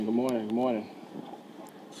Good morning. Good morning.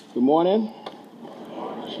 Good morning.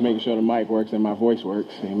 Just making sure the mic works and my voice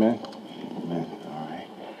works. Amen. Amen. All right.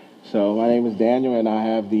 So my name is Daniel, and I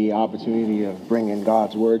have the opportunity of bringing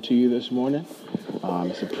God's word to you this morning.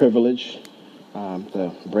 It's a privilege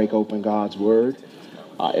to break open God's word.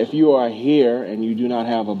 If you are here and you do not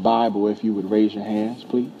have a Bible, if you would raise your hands,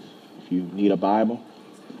 please. If you need a Bible.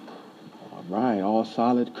 All right. All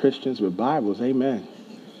solid Christians with Bibles. Amen.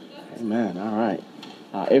 Amen. All right.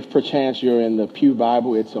 If perchance you're in the Pew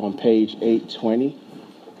Bible, it's on page 820.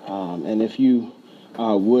 And if you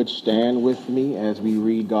would stand with me as we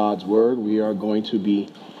read God's word, we are going to be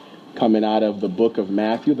coming out of the book of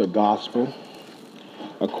Matthew, the gospel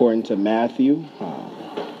according to Matthew.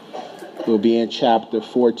 We'll be in chapter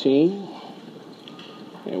 14,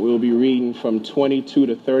 and we'll be reading from 22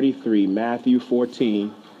 to 33. Matthew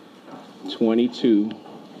 14, 22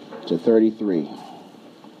 to 33.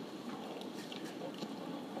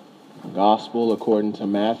 Gospel according to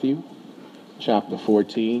Matthew, chapter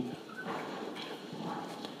 14,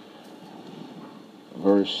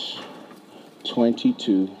 verse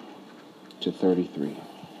 22 to 33.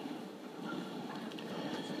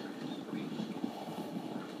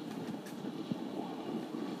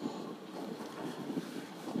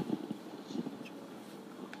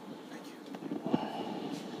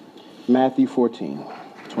 Matthew 14,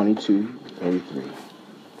 22, 33.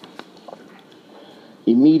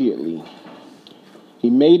 Immediately, he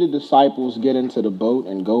made the disciples get into the boat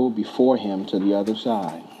and go before him to the other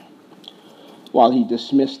side, while he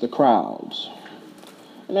dismissed the crowds.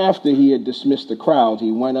 And after he had dismissed the crowds,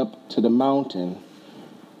 he went up to the mountain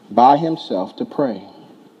by himself to pray.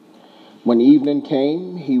 When evening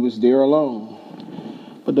came, he was there alone.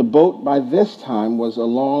 But the boat by this time was a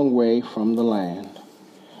long way from the land,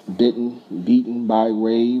 beaten by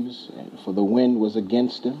waves, for the wind was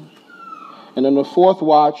against him. And in the fourth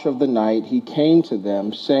watch of the night, he came to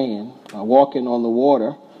them, saying, walking on the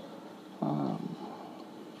water,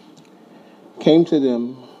 came to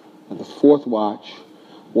them at the fourth watch,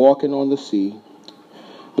 walking on the sea.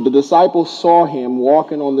 But the disciples saw him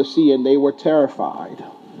walking on the sea, and they were terrified,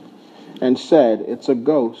 and said, "It's a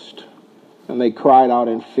ghost." And they cried out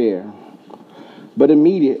in fear. But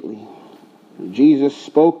immediately Jesus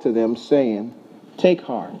spoke to them, saying, "Take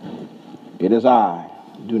heart, it is I.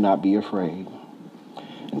 Do not be afraid."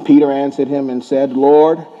 And Peter answered him and said,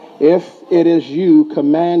 "Lord, if it is you,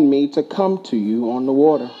 command me to come to you on the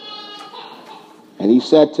water." And he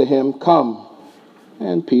said to him, "Come."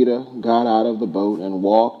 And Peter got out of the boat and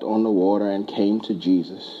walked on the water and came to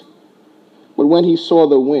Jesus. But when he saw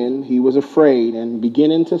the wind, he was afraid, and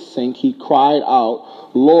beginning to sink, he cried out,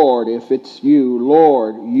 "Lord, if it's you,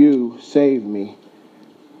 Lord, you save me."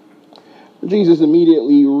 Jesus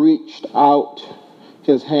immediately reached out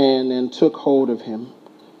his hand and took hold of him,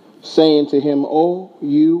 saying to him, "O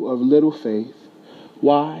you of little faith,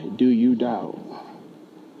 why do you doubt?"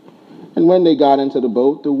 And when they got into the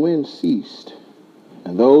boat, the wind ceased,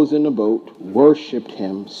 and those in the boat worshipped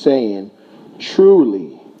him, saying,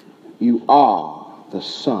 "Truly, you are the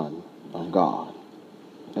Son of God."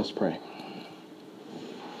 Let's pray.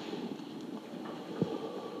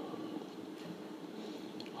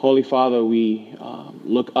 Holy Father, we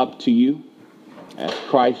look up to you, as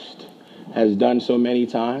Christ has done so many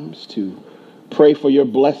times, to pray for your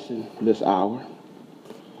blessing this hour.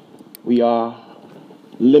 We are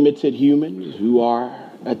limited humans who are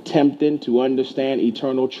attempting to understand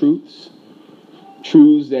eternal truths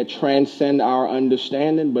that transcend our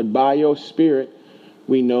understanding, but by your Spirit,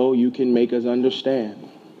 we know you can make us understand.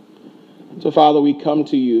 So, Father, we come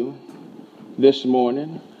to you this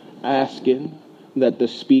morning asking that the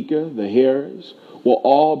speaker, the hearers, will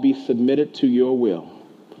all be submitted to your will.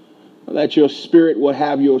 That your Spirit will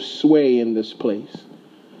have your sway in this place.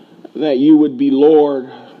 That you would be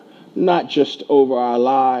Lord, not just over our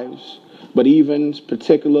lives, but even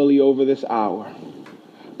particularly over this hour.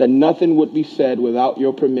 That nothing would be said without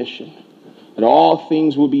your permission. That all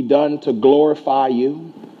things will be done to glorify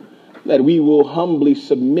you. That we will humbly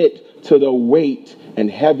submit to the weight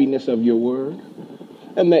and heaviness of your word.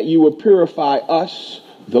 And that you would purify us,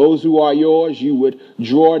 those who are yours. You would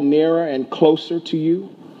draw nearer and closer to you.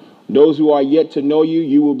 Those who are yet to know you,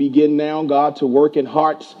 you will begin now, God, to work in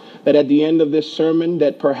hearts, that at the end of this sermon,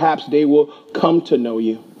 that perhaps they will come to know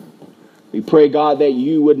you. We pray, God, that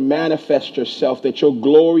you would manifest yourself, that your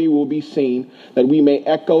glory will be seen, that we may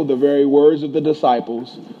echo the very words of the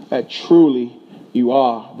disciples, that truly you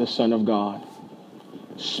are the Son of God.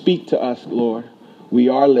 Speak to us, Lord. We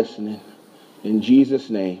are listening. In Jesus'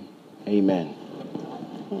 name, amen.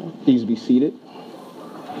 Please be seated.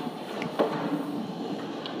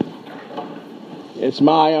 It's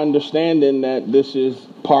my understanding that this is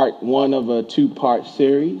part one of a two-part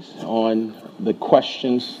series on the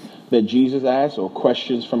questions that Jesus asked, or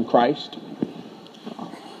questions from Christ.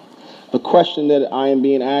 The question that I am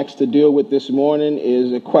being asked to deal with this morning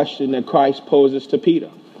is a question that Christ poses to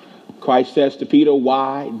Peter. Christ says to Peter,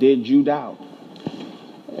 "Why did you doubt?"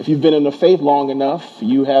 If you've been in the faith long enough,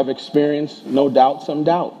 you have experienced, no doubt, some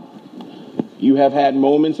doubt. You have had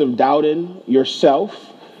moments of doubting yourself.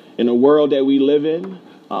 In the world that we live in,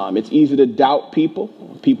 it's easy to doubt people.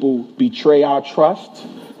 People betray our trust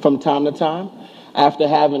from time to time. After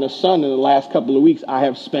having a son in the last couple of weeks, I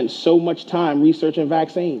have spent so much time researching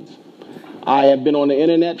vaccines. I have been on the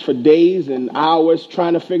internet for days and hours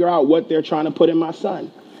trying to figure out what they're trying to put in my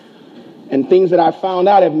son. And things that I found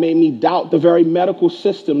out have made me doubt the very medical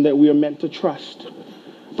system that we are meant to trust.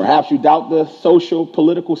 Perhaps you doubt the social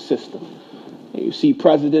political system. You see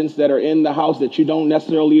presidents that are in the house that you don't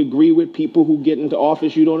necessarily agree with, people who get into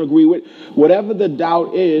office you don't agree with. Whatever the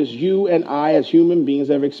doubt is, you and I as human beings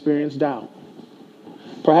have experienced doubt.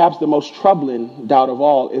 Perhaps the most troubling doubt of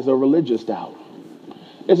all is a religious doubt.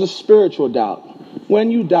 It's a spiritual doubt.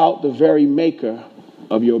 When you doubt the very maker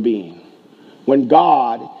of your being. When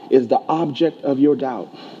God is the object of your doubt.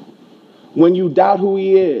 When you doubt who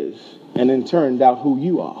he is, and in turn doubt who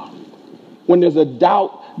you are. When there's a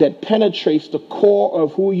doubt that penetrates the core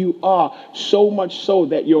of who you are, so much so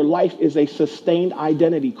that your life is a sustained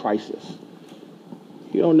identity crisis.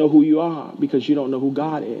 You don't know who you are because you don't know who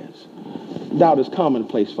God is. Doubt is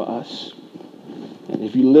commonplace for us. And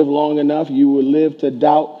if you live long enough, you will live to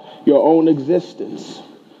doubt your own existence.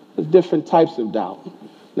 There's different types of doubt.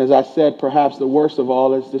 And as I said, perhaps the worst of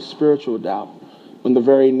all is the spiritual doubt. When the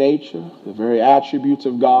very nature, the very attributes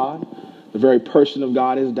of God, the very person of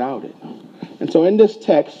God is doubted. And so in this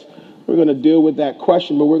text, we're going to deal with that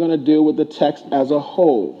question, but we're going to deal with the text as a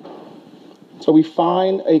whole. So we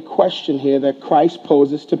find a question here that Christ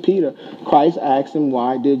poses to Peter. Christ asks him,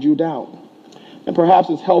 "Why did you doubt?" And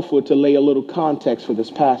perhaps it's helpful to lay a little context for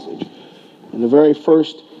this passage. In the very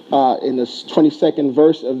first, in the 22nd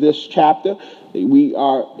verse of this chapter, we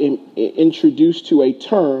are introduced to a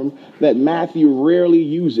term that Matthew rarely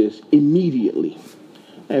uses: immediately.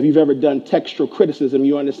 If you've ever done textual criticism,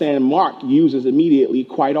 you understand Mark uses immediately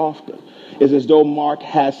quite often. It's as though Mark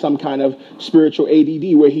has some kind of spiritual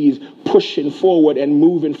ADD where he's pushing forward and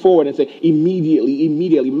moving forward and say, immediately,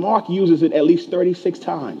 immediately. Mark uses it at least 36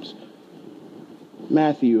 times.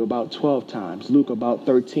 Matthew about 12 times. Luke about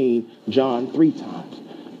 13. John 3 times.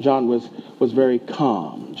 John was very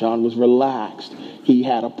calm. John was relaxed. He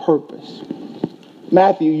had a purpose.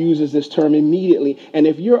 Matthew uses this term immediately. And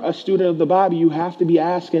if you're a student of the Bible, you have to be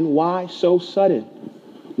asking, why so sudden?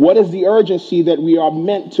 What is the urgency that we are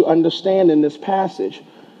meant to understand in this passage?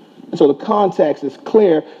 And so the context is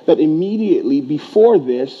clear that immediately before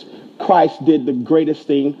this, Christ did the greatest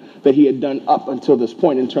thing that he had done up until this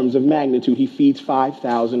point in terms of magnitude. He feeds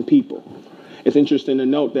 5,000 people. It's interesting to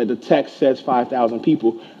note that the text says 5,000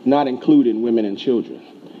 people, not including women and children.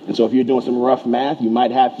 And so if you're doing some rough math, you might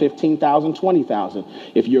have 15,000, 20,000.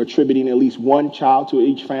 If you're attributing at least one child to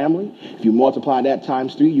each family, if you multiply that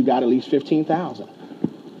times 3, you got at least 15,000.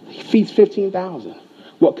 He feeds 15,000.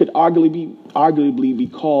 What could arguably be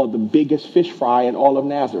called the biggest fish fry in all of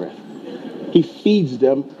Nazareth. He feeds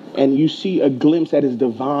them, and you see a glimpse at his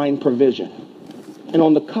divine provision. And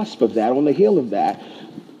on the cusp of that, on the heel of that,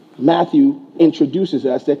 Matthew introduces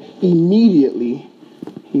us that immediately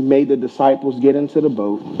he made the disciples get into the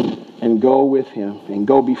boat and go with him and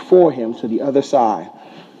go before him to the other side.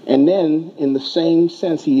 And then, in the same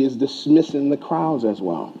sense, he is dismissing the crowds as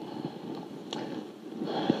well.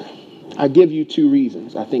 I give you 2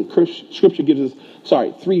 reasons. I think Scripture gives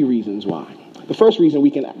us, 3 reasons why. The first reason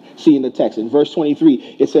we can see in the text, in verse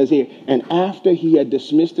 23, it says here, and after he had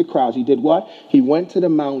dismissed the crowds, he did what? He went to the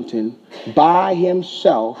mountain by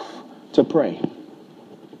himself to pray.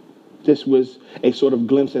 This was a sort of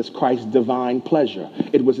glimpse at Christ's divine pleasure.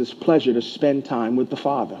 It was his pleasure to spend time with the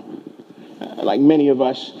Father. Unlike many of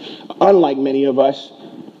us,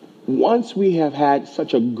 once we have had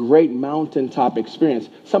such a great mountaintop experience,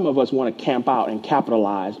 some of us want to camp out and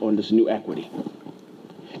capitalize on this new equity.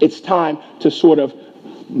 It's time to sort of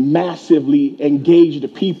massively engage the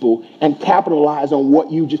people and capitalize on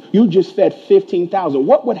what you just fed 15,000.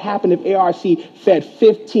 What would happen if ARC fed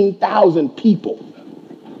 15,000 people?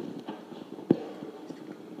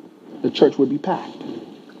 The church would be packed.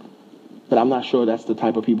 But I'm not sure that's the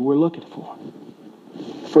type of people we're looking for.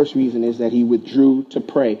 First reason is that he withdrew to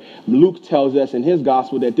pray. Luke tells us in his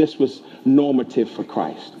gospel that this was normative for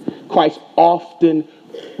Christ. Christ often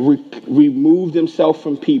removed himself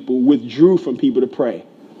from people, withdrew from people to pray.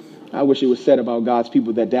 I wish it was said about God's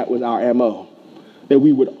people that that was our MO, that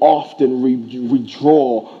we would often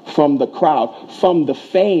withdraw from the crowd, from the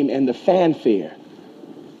fame and the fanfare.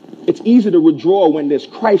 It's easy to withdraw when there's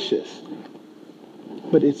crisis,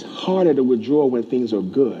 but it's harder to withdraw when things are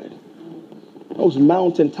good. Those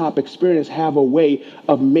mountaintop experiences have a way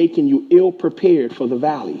of making you ill-prepared for the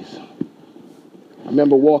valleys. I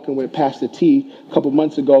remember walking with Pastor T a couple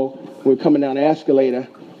months ago. We were coming down the escalator,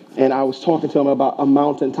 and I was talking to him about a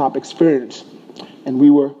mountaintop experience. And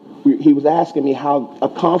he was asking me how a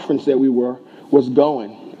conference that we were was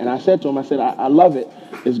going. And I said to him, I love it.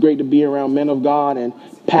 It's great to be around men of God and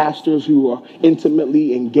pastors who are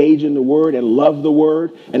intimately engaged in the word and love the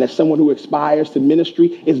word. And as someone who aspires to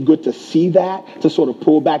ministry, it's good to see that, to sort of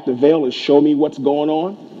pull back the veil and show me what's going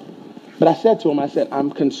on. But I said to him,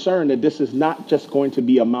 I'm concerned that this is not just going to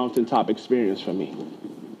be a mountaintop experience for me.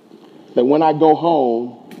 That when I go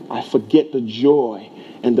home, I forget the joy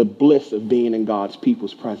and the bliss of being in God's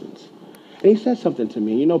people's presence. And he said something to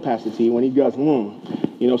me. You know, Pastor T, when he goes,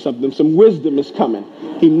 some wisdom is coming.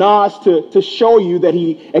 He nods to show you that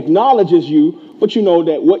he acknowledges you, but you know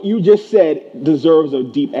that what you just said deserves a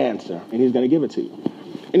deep answer, and he's going to give it to you.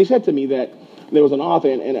 And he said to me that there was an author,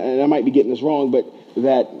 and I might be getting this wrong, but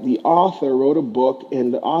that the author wrote a book,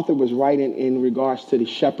 and the author was writing in regards to the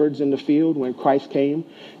shepherds in the field when Christ came,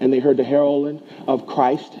 and they heard the heralding of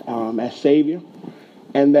Christ as Savior.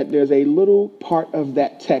 And that there's a little part of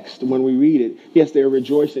that text when we read it. Yes, they're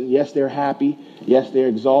rejoicing. Yes, they're happy. Yes, they're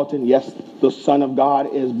exulting. Yes, the Son of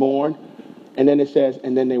God is born. And then it says,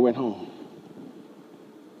 and then they went home.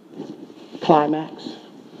 Climax,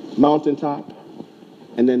 mountaintop,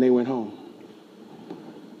 and then they went home.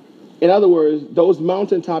 In other words, those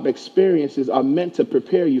mountaintop experiences are meant to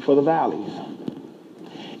prepare you for the valleys.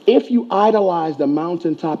 If you idolize the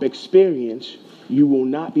mountaintop experience, you will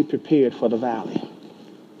not be prepared for the valley.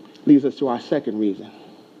 Leads us to our second reason.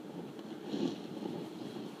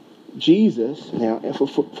 Jesus, now,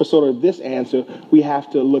 for sort of this answer, we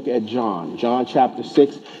have to look at John. John chapter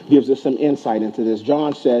 6 gives us some insight into this.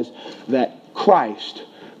 John says that Christ,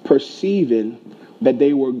 perceiving that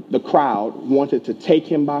the crowd wanted to take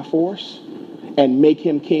him by force and make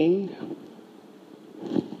him king,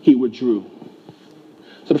 he withdrew.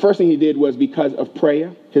 So the first thing he did was because of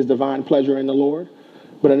prayer, his divine pleasure in the Lord.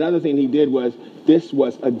 But another thing he did was this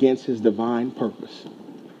was against his divine purpose.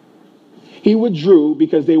 He withdrew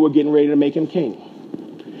because they were getting ready to make him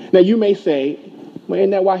king. Now you may say, well,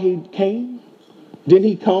 isn't that why he came? Didn't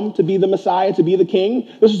he come to be the Messiah, to be the king?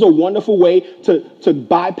 This is a wonderful way to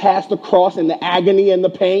bypass the cross and the agony and the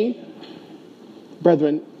pain.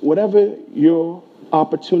 Brethren, whatever your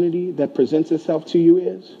opportunity that presents itself to you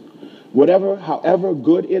is, however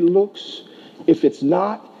good it looks, if it's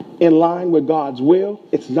not in line with God's will,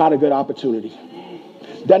 it's not a good opportunity.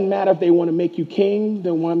 Doesn't matter if they want to make you king.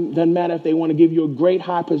 Doesn't matter if they want to give you a great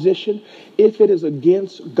high position. If it is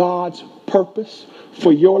against God's purpose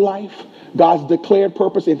for your life, God's declared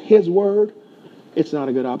purpose in his word, it's not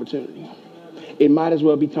a good opportunity. It might as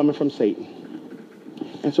well be coming from Satan.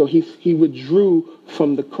 And so he withdrew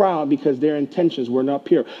from the crowd because their intentions were not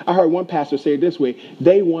pure. I heard one pastor say it this way.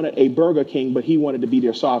 They wanted a Burger King, but he wanted to be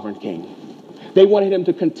their sovereign king. They wanted him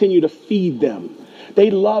to continue to feed them.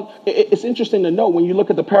 It's interesting to note when you look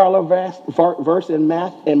at the parallel verse in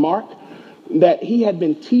Matthew and Mark, that he had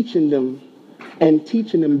been teaching them,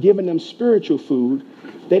 giving them spiritual food.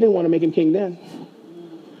 They didn't want to make him king then.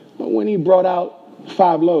 But when he brought out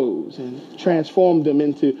 5 loaves and transformed them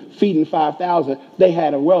into feeding 5,000, they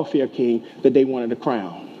had a welfare king that they wanted to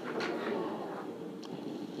crown.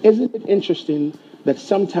 Isn't it interesting that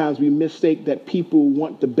sometimes we mistake that people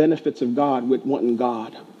want the benefits of God with wanting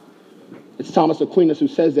God? It's Thomas Aquinas who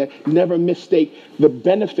says that never mistake the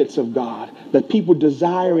benefits of God, that people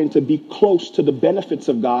desiring to be close to the benefits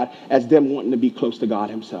of God as them wanting to be close to God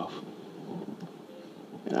himself.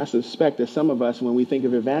 And I suspect that some of us, when we think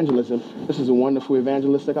of evangelism, this is a wonderful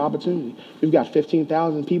evangelistic opportunity. We've got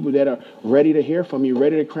 15,000 people that are ready to hear from you,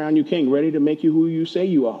 ready to crown you king, ready to make you who you say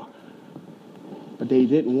you are. But they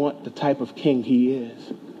didn't want the type of king he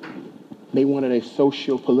is. They wanted a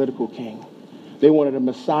socio-political king. They wanted a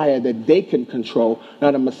Messiah that they can control,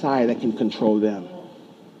 not a Messiah that can control them.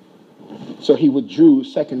 So he withdrew,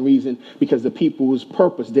 second reason, because the people's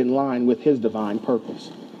purpose didn't line with his divine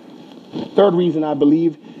purpose. Third reason, I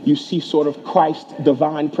believe, you see sort of Christ's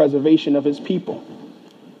divine preservation of his people.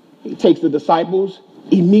 He takes the disciples,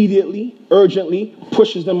 immediately, urgently,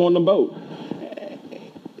 pushes them on the boat.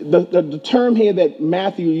 The term here that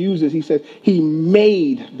Matthew uses, he says, he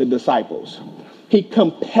made the disciples. He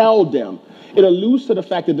compelled them. It alludes to the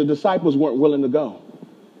fact that the disciples weren't willing to go.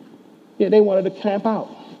 Yeah, they wanted to camp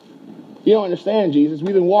out. You don't understand, Jesus.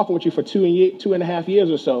 We've been walking with you for 2.5 years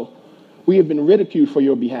or so. We have been ridiculed for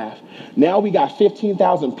your behalf. Now we got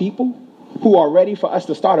 15,000 people who are ready for us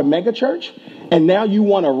to start a mega church, and now you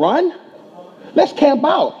want to run? Let's camp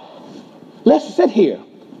out. Let's sit here.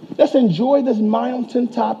 Let's enjoy this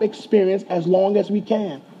mountaintop experience as long as we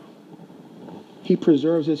can. He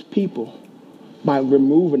preserves his people by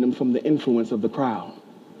removing them from the influence of the crowd.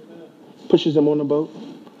 Pushes them on the boat,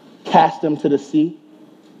 casts them to the sea,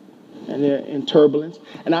 and they're in turbulence.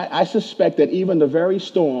 And I suspect that even the very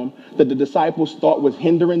storm that the disciples thought was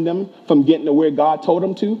hindering them from getting to where God told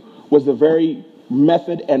them to was the very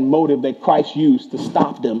method and motive that Christ used to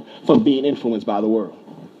stop them from being influenced by the world.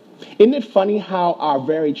 Isn't it funny how our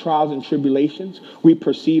very trials and tribulations we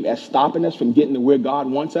perceive as stopping us from getting to where God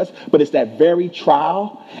wants us, but it's that very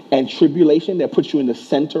trial and tribulation that puts you in the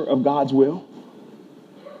center of God's will?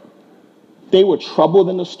 They were troubled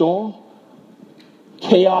in the storm.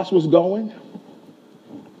 Chaos was going.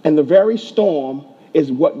 And the very storm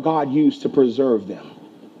is what God used to preserve them.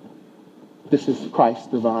 This is Christ's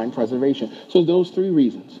divine preservation. So those three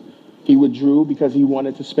reasons. He withdrew because he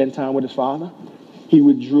wanted to spend time with his Father. He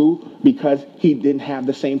withdrew because he didn't have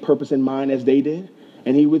the same purpose in mind as they did.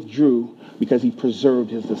 And he withdrew because he preserved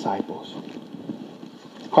his disciples.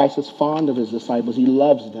 Christ is fond of his disciples. He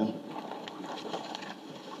loves them.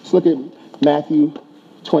 Let's look at Matthew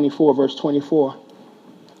 24, verse 24.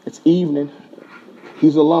 It's evening.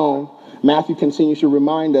 He's alone. Matthew continues to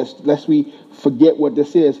remind us, lest we forget what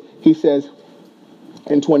this is. He says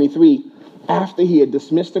in 23, after he had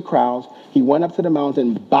dismissed the crowds, he went up to the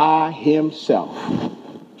mountain by himself.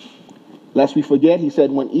 Lest we forget, he said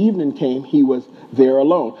when evening came, he was there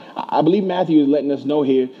alone. I believe Matthew is letting us know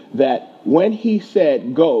here that when he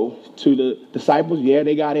said go to the disciples, yeah,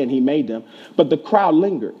 they got in, he made them, but the crowd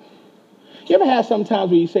lingered. You ever had sometimes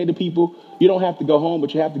where you say to people, you don't have to go home,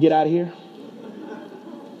 but you have to get out of here?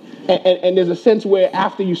 And there's a sense where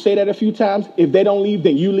after you say that a few times, if they don't leave,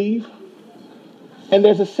 then you leave. And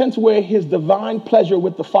there's a sense where his divine pleasure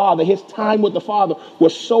with the Father, his time with the Father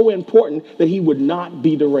was so important that he would not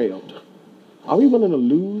be derailed. Are we willing to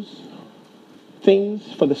lose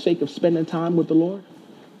things for the sake of spending time with the Lord?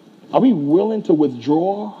 Are we willing to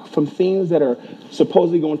withdraw from things that are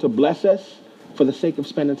supposedly going to bless us for the sake of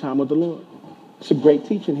spending time with the Lord? It's a great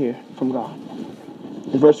teaching here from God.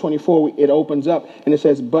 In verse 24, it opens up and it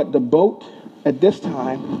says, but the boat at this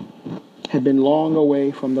time had been long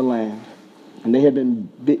away from the land, and they had been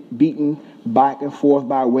beaten back and forth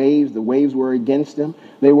by waves. The waves were against them.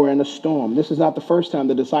 They were in a storm. This is not the first time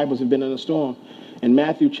the disciples have been in a storm. In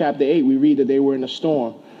Matthew chapter 8, we read that they were in a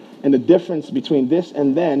storm. And the difference between this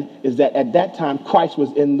and then is that at that time, Christ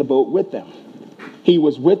was in the boat with them. He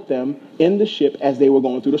was with them in the ship as they were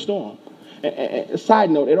going through the storm. A side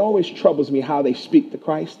note, it always troubles me how they speak to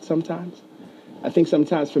Christ sometimes. I think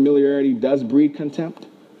sometimes familiarity does breed contempt.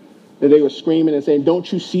 That they were screaming and saying,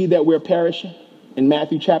 don't you see that we're perishing? In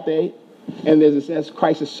Matthew chapter 8. And there's a sense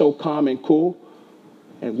Christ is so calm and cool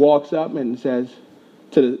and walks up and says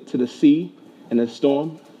to the sea and the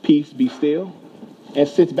storm, peace, be still, and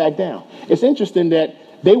sits back down. It's interesting that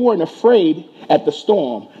they weren't afraid at the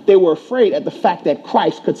storm. They were afraid at the fact that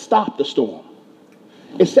Christ could stop the storm.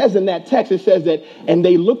 It says in that text, it says that, and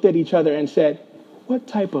they looked at each other and said, what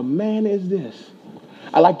type of man is this?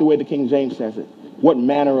 I like the way the King James says it. What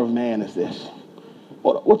manner of man is this?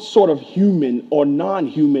 What sort of human or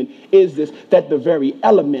non-human is this that the very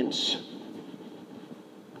elements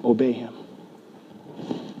obey him?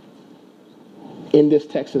 In this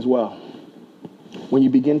text as well, when you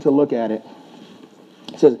begin to look at it,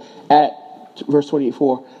 it says verse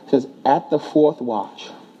 24 says, at the fourth watch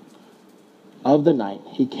of the night,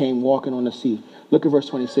 he came walking on the sea. Look at verse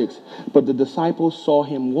 26. But the disciples saw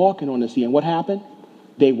him walking on the sea. And what happened?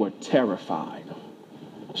 They were terrified.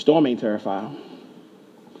 Storm ain't terrified.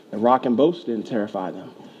 The rock and boats didn't terrify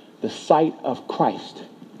them. The sight of Christ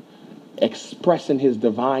expressing his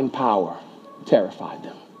divine power terrified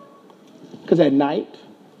them. Because at night,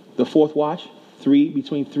 the fourth watch,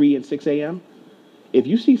 between 3 and 6 a.m., if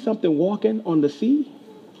you see something walking on the sea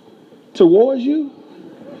towards you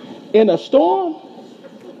in a storm,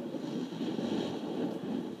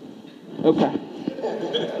 okay.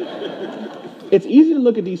 It's easy to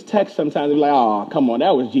look at these texts sometimes and be like, oh, come on,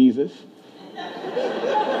 that was Jesus.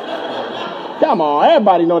 Come on,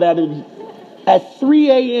 everybody know that at 3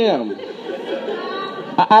 a.m.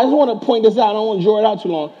 I just want to point this out. I don't want to draw it out too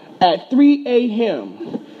long. At 3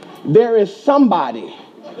 a.m., there is somebody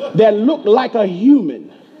that looked like a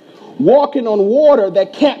human walking on water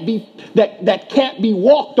that can't be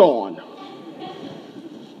walked on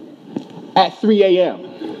at 3 a.m.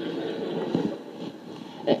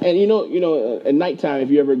 And at nighttime, if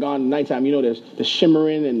you ever gone at nighttime, there's the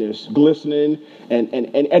shimmering and there's glistening and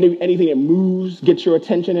anything that moves gets your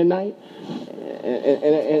attention at night.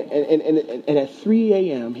 And at 3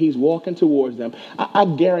 a.m., he's walking towards them. I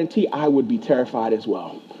guarantee I would be terrified as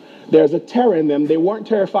well. There's a terror in them. They weren't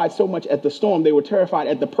terrified so much at the storm. They were terrified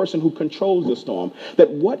at the person who controls the storm. That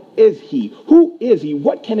what is he? Who is he?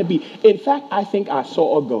 What can it be? In fact, I think I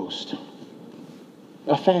saw a ghost,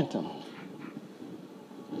 a phantom.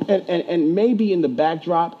 And maybe in the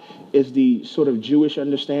backdrop is the sort of Jewish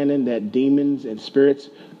understanding that demons and spirits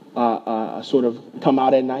sort of come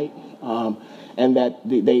out at night. And that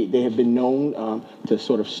they have been known to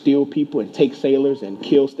sort of steal people and take sailors and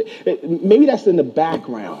kill. Maybe that's in the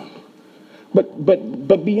background.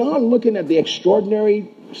 But beyond looking at the extraordinary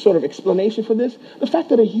sort of explanation for this, the fact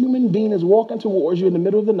that a human being is walking towards you in the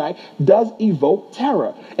middle of the night does evoke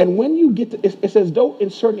terror. And when you get to, it's as though in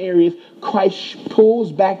certain areas, Christ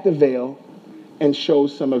pulls back the veil and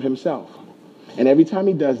shows some of himself. And every time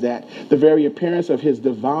he does that, the very appearance of his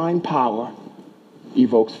divine power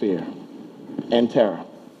evokes fear and terror.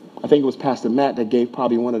 I think it was Pastor Matt that gave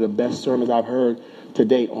probably one of the best sermons I've heard to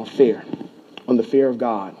date on fear, on the fear of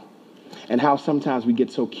God, and how sometimes we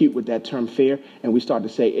get so cute with that term fear and we start to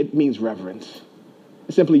say it means reverence.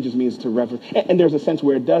 It simply just means to reverence. And there's a sense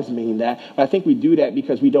where it does mean that. But I think we do that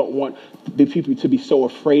because we don't want the people to be so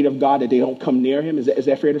afraid of God that they don't come near him. Is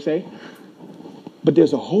that fair to say? But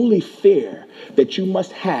there's a holy fear that you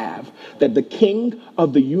must have that the King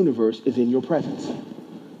of the universe is in your presence.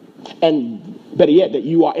 And better yet, that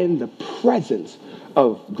you are in the presence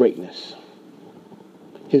of greatness.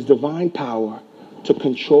 His divine power to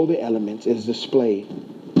control the elements is displayed.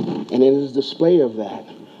 And in his display of that,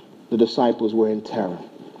 the disciples were in terror.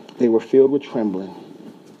 They were filled with trembling.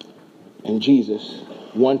 And Jesus,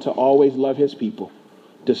 one to always love his people,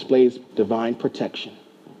 displays divine protection.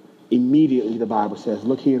 Immediately, the Bible says,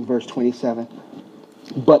 look here in verse 27,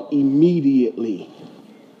 but immediately.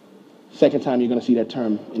 Second time you're going to see that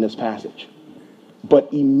term in this passage.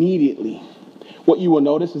 But immediately. What you will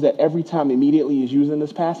notice is that every time immediately is used in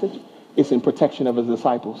this passage, it's in protection of his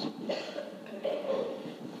disciples.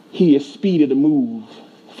 He is speedy to move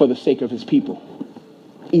for the sake of his people.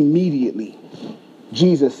 Immediately.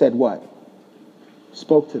 Jesus said what?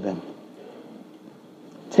 Spoke to them.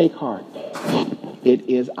 Take heart. It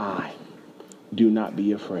is I. Do not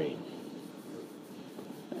be afraid.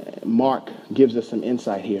 Mark gives us some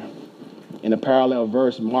insight here. In a parallel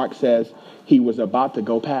verse, Mark says he was about to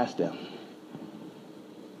go past them.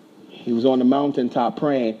 He was on the mountaintop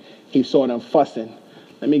praying. He saw them fussing.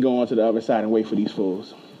 Let me go on to the other side and wait for these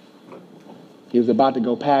fools. He was about to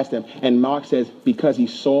go past them. And Mark says because he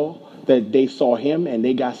saw that they saw him and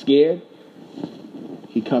they got scared,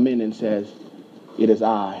 he come in and says, it is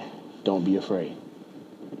I. Don't be afraid.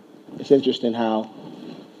 It's interesting how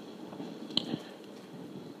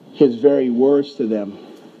his very words to them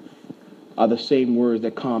are the same words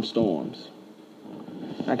that calm storms.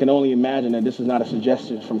 I can only imagine that this is not a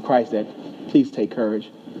suggestion from Christ that please take courage,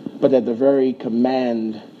 but that the very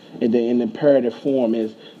command in the imperative form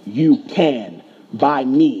is you can, by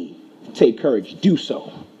me, take courage. Do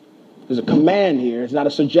so. There's a command here. It's not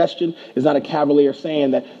a suggestion. It's not a cavalier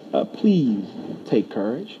saying that please take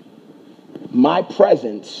courage. My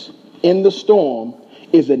presence in the storm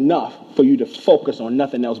is enough for you to focus on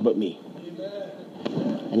nothing else but me. Amen.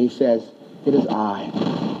 And he says, it is I.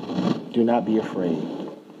 Do not be afraid.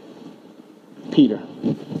 Peter.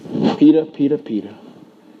 Peter.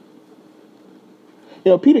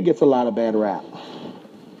 Peter gets a lot of bad rap.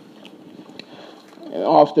 And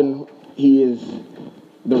often he is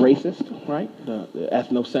the racist, right? The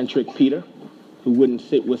ethnocentric Peter, who wouldn't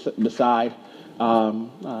sit beside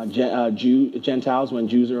Gentiles when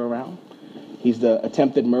Jews are around. He's the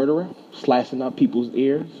attempted murderer, slicing up people's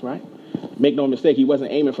ears, right? Make no mistake, he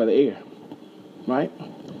wasn't aiming for the ear, right?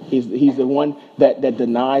 He's the one that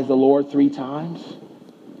denies the Lord 3 times.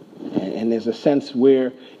 And there's a sense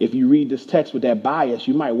where if you read this text with that bias,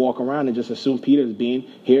 you might walk around and just assume Peter is being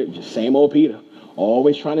here, just same old Peter.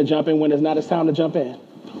 Always trying to jump in when it's not his time to jump in.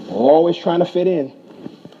 Always trying to fit in.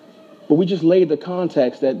 But we just laid the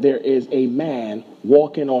context that there is a man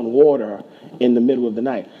walking on water in the middle of the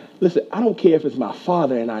night. Listen, I don't care if it's my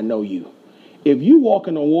father and I know you. If you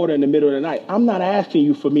walking on water in the middle of the night, I'm not asking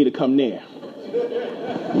you for me to come near.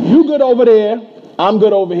 You good over there, I'm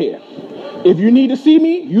good over here. If you need to see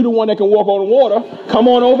me, you the one that can walk on the water, come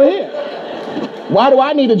on over here. Why do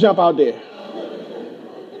I need to jump out there?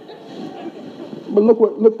 But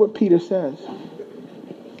look what Peter says.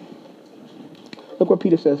 Look what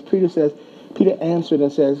Peter says. Peter answered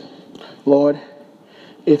and says, Lord,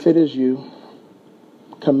 if it is you,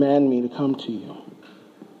 command me to come to you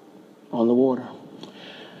on the water.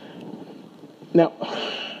 Now,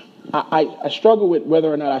 I struggle with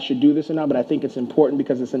whether or not I should do this or not, but I think it's important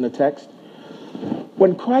because it's in the text.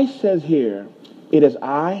 When Christ says here, it is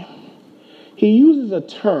I, he uses a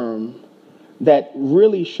term that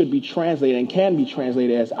really should be translated and can be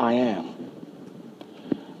translated as I am.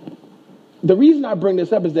 The reason I bring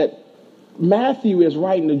this up is that Matthew is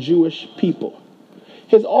writing to Jewish people.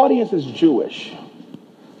 His audience is Jewish.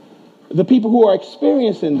 The people who are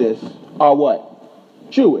experiencing this are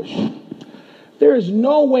what? Jewish. There is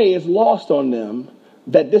no way it's lost on them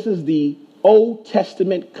that this is the Old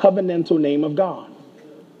Testament covenantal name of God.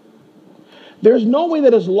 There's no way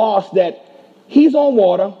that it's lost that he's on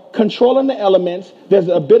water, controlling the elements. There's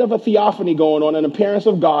a bit of a theophany going on, an appearance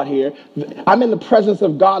of God here. I'm in the presence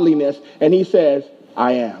of godliness, and he says,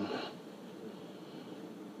 I am.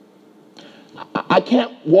 I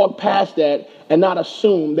can't walk past that and not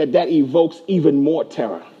assume that that evokes even more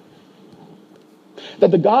terror.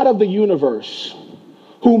 That the God of the universe,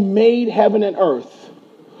 who made heaven and earth,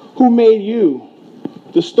 who made you,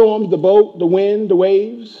 the storms, the boat, the wind, the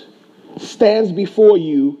waves, stands before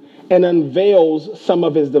you and unveils some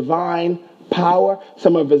of his divine power,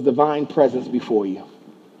 some of his divine presence before you.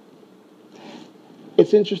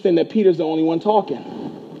 It's interesting that Peter's the only one talking.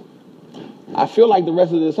 I feel like the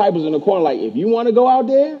rest of the disciples in the corner, like, if you want to go out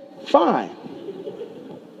there, fine.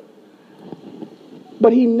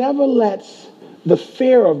 But he never lets the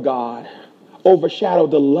fear of God overshadow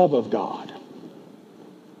the love of God.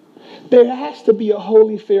 There has to be a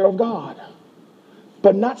holy fear of God,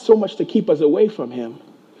 but not so much to keep us away from him,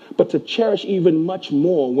 but to cherish even much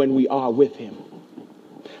more when we are with him.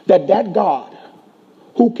 That God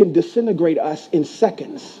who can disintegrate us in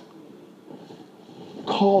seconds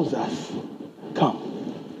calls us,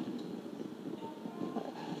 come.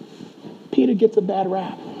 Peter gets a bad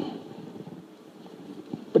rap.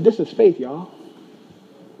 But this is faith, y'all.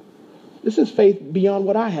 This is faith beyond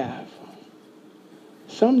what I have.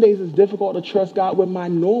 Some days it's difficult to trust God with my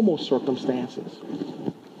normal circumstances.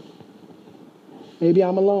 Maybe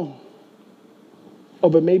I'm alone. Oh,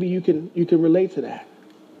 but maybe you can relate to that.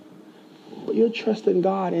 But you're trusting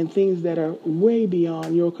God in things that are way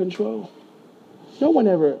beyond your control. No one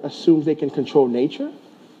ever assumes they can control nature.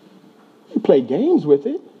 You play games with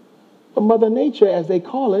it. But Mother Nature, as they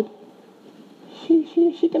call it,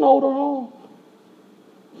 she can hold her own.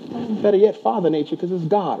 Better yet, Father Nature, because it's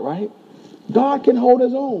God, right? God can hold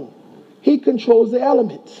his own. He controls the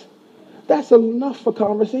elements. That's enough for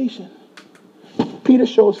conversation. Peter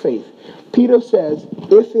shows faith. Peter says,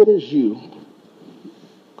 if it is you,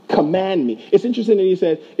 command me. It's interesting that he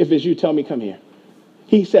said, if it's you, tell me, come here.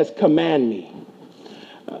 He says, command me.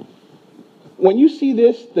 When you see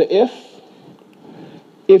this, the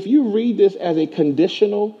if you read this as a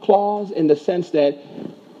conditional clause in the sense that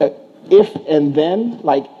if and then,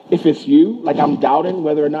 like if it's you, like I'm doubting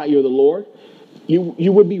whether or not you're the Lord,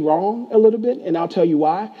 you would be wrong a little bit, and I'll tell you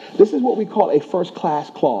why. This is what we call a first-class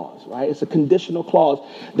clause, right? It's a conditional clause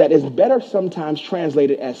that is better sometimes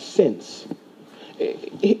translated as since.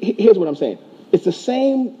 Here's what I'm saying. It's the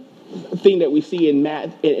same thing that we see in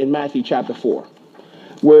Matthew chapter 4,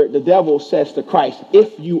 where the devil says to Christ,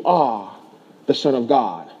 if you are the Son of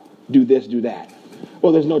God, do this, do that.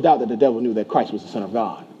 Well, there's no doubt that the devil knew that Christ was the Son of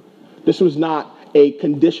God. This was not a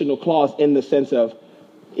conditional clause in the sense of,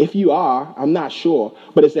 if you are, I'm not sure,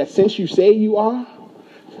 but it's that since you say you are,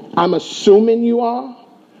 I'm assuming you are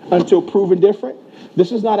until proven different.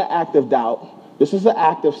 This is not an act of doubt. This is an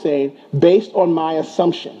act of saying, based on my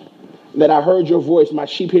assumption that I heard your voice, my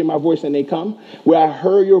sheep hear my voice and they come, where I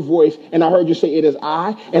heard your voice and I heard you say it is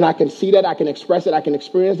I, and I can see that, I can express it, I can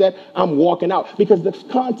experience that, I'm walking out. Because the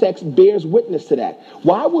context bears witness to that.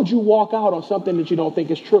 Why would you walk out on something that you don't think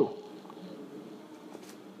is true?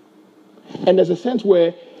 And there's a sense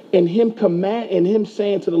where in him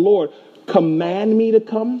saying to the Lord, command me to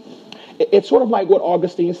come, it's sort of like what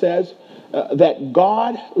Augustine says, that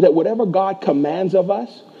whatever God commands of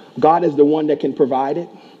us, God is the one that can provide it.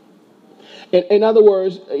 In other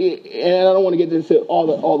words, and I don't want to get into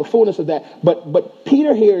all the fullness of that, but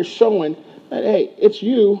Peter here is showing that, hey, it's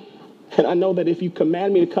you, and I know that if you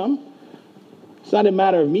command me to come, it's not a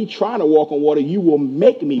matter of me trying to walk on water, you will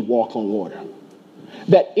make me walk on water.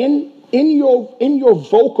 That in your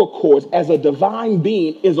vocal cords as a divine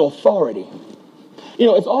being is authority. You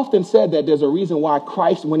know, it's often said that there's a reason why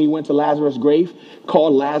Christ, when he went to Lazarus' grave,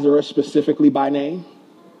 called Lazarus specifically by name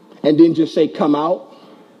and didn't just say, come out.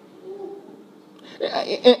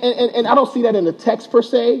 And I don't see that in the text per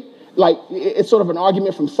se, like it's sort of an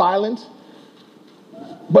argument from silence.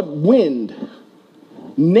 But wind,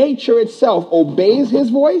 nature itself obeys his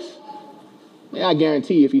voice, man, I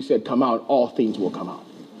guarantee if he said come out, all things will come out.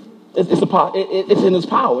 It's in his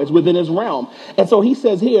power. It's within his realm. And so he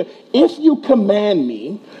says here, if you command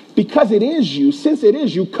me, because it is you, since it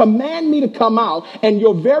is you, command me to come out, and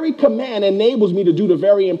your very command enables me to do the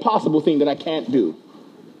very impossible thing that I can't do.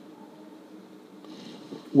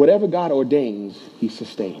 Whatever God ordains, he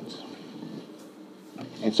sustains.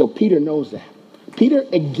 And so Peter knows that. Peter,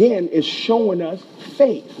 again, is showing us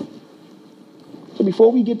faith. So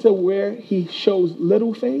before we get to where he shows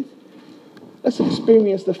little faith, let's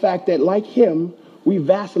experience the fact that, like him, we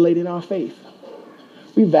vacillate in our faith.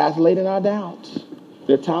 We vacillate in our doubts.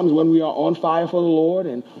 There are times when we are on fire for the Lord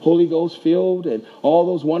and Holy Ghost filled and all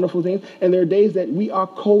those wonderful things. And there are days that we are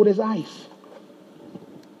cold as ice.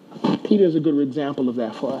 Peter is a good example of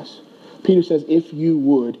that for us. Peter says, if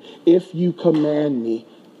you command me,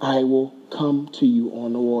 I will come to you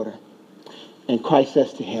on the water. And Christ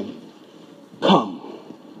says to him, come.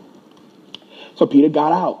 So Peter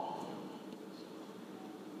got out.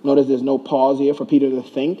 Notice there's no pause here for Peter to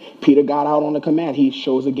think. Peter got out on the command. He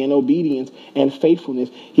shows again obedience and faithfulness.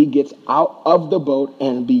 He gets out of the boat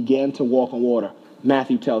and began to walk on water.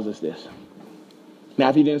 Matthew tells us this.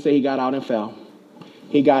 Matthew didn't say he got out and fell.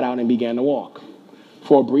 He got out and began to walk.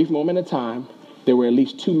 For a brief moment of time, there were at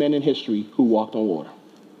least two men in history who walked on water.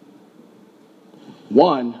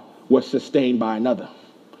 One was sustained by another.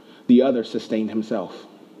 The other sustained himself.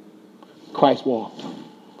 Christ walked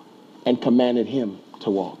and commanded him to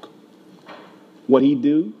walk. What he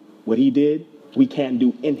did, we can't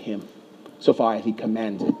do in him so far as he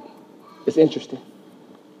commands it. It's interesting.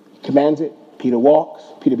 He commands it. Peter walks.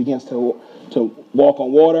 Peter begins to walk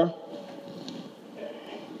on water.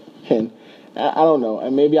 And I don't know,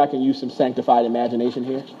 and maybe I can use some sanctified imagination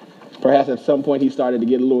here. Perhaps at some point he started to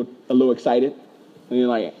get a little excited. And you're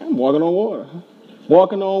like, I'm walking on water.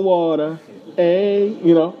 Walking on water. Hey,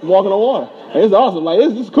 walking on water. And it's awesome. Like,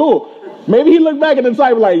 this is cool. Maybe he looked back at the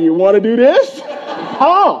disciples like, you want to do this?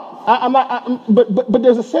 I don't know. But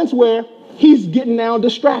there's a sense where he's getting now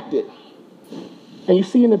distracted. And you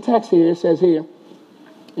see in the text here, it says here,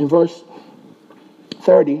 in verse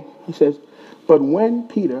 30, he says, but when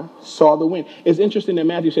Peter saw the wind, it's interesting that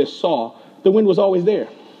Matthew says saw, the wind was always there.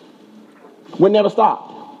 Wind never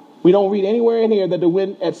stopped. We don't read anywhere in here that the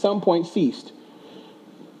wind at some point ceased.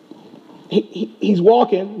 He's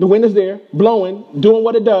walking, the wind is there, blowing, doing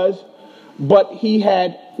what it does, but he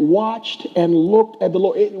had watched and looked at the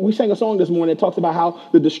Lord. We sang a song this morning that talks about how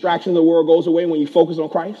the distraction of the world goes away when you focus on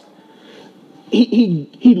Christ. He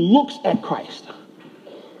looks at Christ.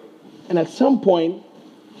 And at some point,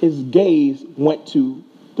 his gaze went to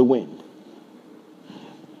the wind.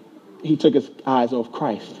 He took his eyes off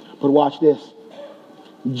Christ. But watch this.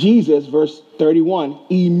 Jesus, verse 31,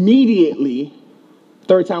 immediately,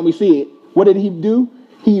 third time we see it, what did he do?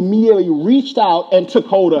 He immediately reached out and took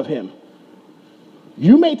hold of him.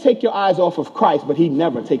 You may take your eyes off of Christ, but he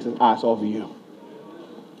never takes his eyes off of you.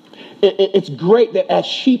 It's great that as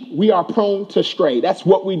sheep, we are prone to stray. That's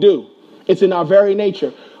what we do. It's in our very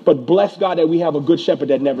nature. But bless God that we have a good shepherd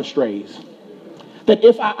that never strays. That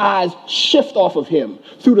if our eyes shift off of him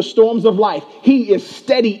through the storms of life, he is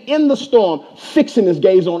steady in the storm, fixing his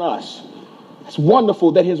gaze on us. It's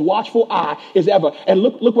wonderful that his watchful eye is ever. And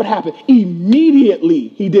look what happened. Immediately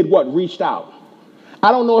he did what? Reached out.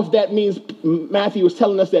 I don't know if that means Matthew was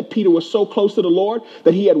telling us that Peter was so close to the Lord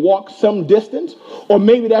that he had walked some distance, or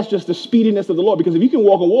maybe that's just the speediness of the Lord, because if you can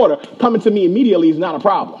walk on water, coming to me immediately is not a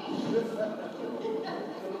problem.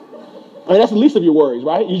 I mean, that's the least of your worries,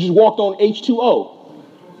 right? You just walked on H2O.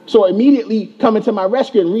 So immediately coming to my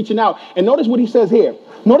rescue and reaching out. And notice what he says here.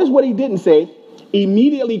 Notice what he didn't say.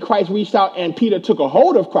 Immediately Christ reached out and Peter took a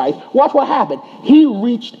hold of Christ. Watch what happened. He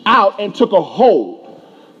reached out and took a hold.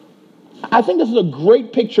 I think this is a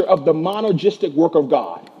great picture of the monergistic work of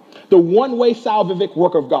God. The one-way salvific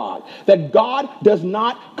work of God. That God does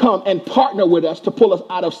not come and partner with us to pull us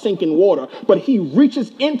out of sinking water, but he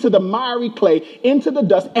reaches into the miry clay, into the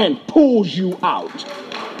dust, and pulls you out.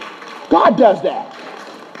 God does that.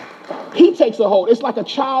 He takes a hold. It's like a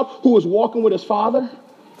child who is walking with his father,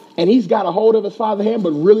 and he's got a hold of his father's hand,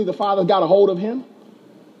 but really the father's got a hold of him.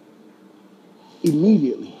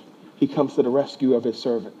 Immediately, he comes to the rescue of his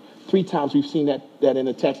servant. 3 times we've seen that in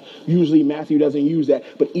the text. Usually Matthew doesn't use that,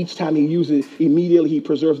 but each time he uses it, immediately he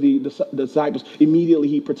preserves the disciples. Immediately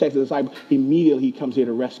he protects the disciples. Immediately he comes here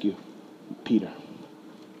to rescue Peter.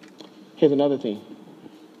 Here's another thing.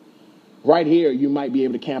 Right here, you might be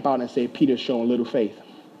able to camp out and say Peter's showing little faith.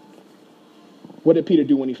 What did Peter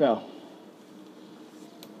do when he fell?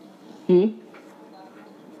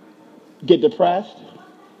 Get depressed?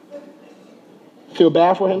 feel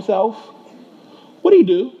bad for himself. What did he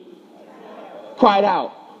do? Cried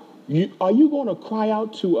out. Are you going to cry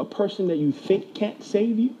out to a person that you think can't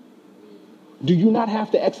save you? Do you not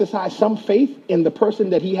have to exercise some faith in the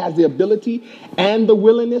person that he has the ability and the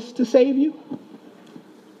willingness to save you?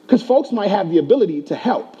 Because folks might have the ability to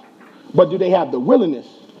help, but do they have the willingness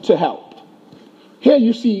to help? Here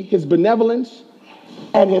you see his benevolence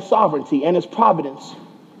and his sovereignty and his providence,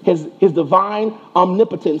 his divine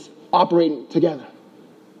omnipotence operating together.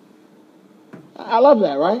 I love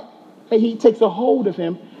that, right? He takes a hold of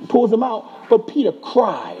him, pulls him out, but Peter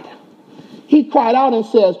cried. He cried out and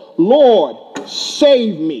says, Lord,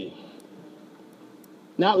 save me.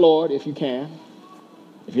 Not Lord, if you can.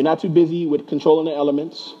 If you're not too busy with controlling the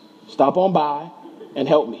elements, stop on by and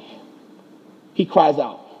help me. He cries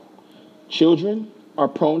out. Children are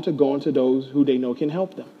prone to going to those who they know can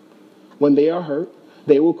help them. When they are hurt,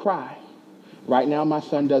 they will cry. Right now, my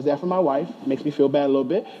son does that for my wife. Makes me feel bad a little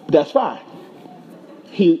bit, but that's fine.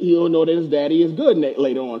 He'll know that his daddy is good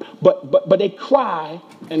later on. But they cry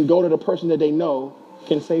and go to the person that they know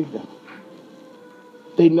can save them.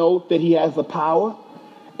 They know that he has the power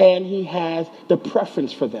and he has the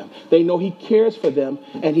preference for them. They know he cares for them,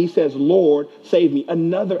 and he says, Lord, save me.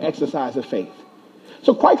 Another exercise of faith.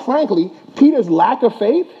 So quite frankly, Peter's lack of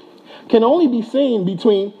faith can only be seen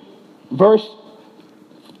between verse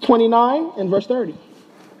 29 and verse 30.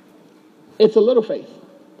 It's a little faith.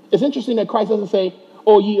 It's interesting that Christ doesn't say,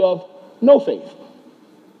 "O ye of no faith."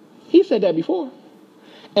 He said that before.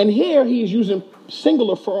 And here he is using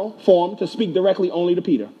singular form to speak directly only to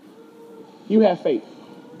Peter. You have faith.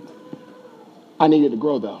 I needed to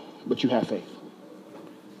grow though, but you have faith.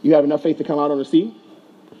 You have enough faith to come out on the sea,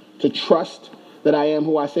 to trust that I am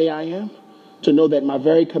who I say I am, to know that my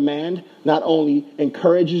very command not only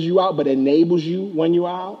encourages you out, but enables you when you're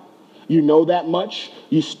out. You know that much.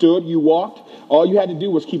 You stood, you walked. All you had to do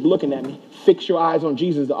was keep looking at me. Fix your eyes on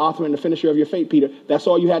Jesus, the author and the finisher of your faith, Peter. That's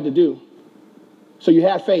all you had to do. So you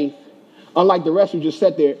had faith. Unlike the rest who just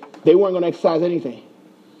sat there, they weren't going to exercise anything.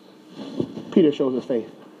 Peter shows us faith.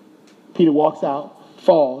 Peter walks out,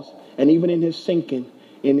 falls, and even in his sinking,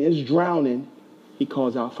 in his drowning, he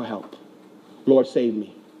calls out for help. Lord, save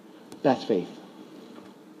me. That's faith.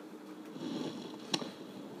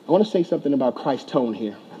 I want to say something about Christ's tone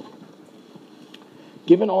here.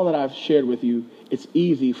 Given all that I've shared with you, it's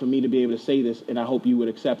easy for me to be able to say this, and I hope you would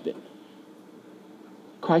accept it.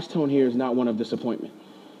 Christ's tone here is not one of disappointment.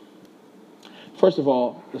 First of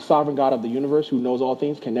all, the sovereign God of the universe, who knows all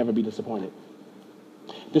things, can never be disappointed.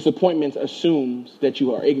 Disappointment assumes that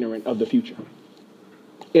you are ignorant of the future.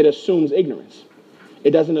 It assumes ignorance.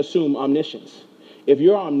 It doesn't assume omniscience. If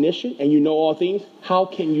you're omniscient and you know all things, how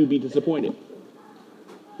can you be disappointed?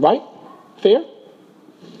 Right? Fair?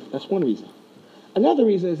 That's one reason. Another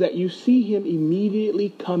reason is that you see him immediately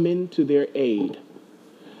come into their aid.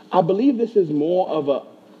 I believe this is more of an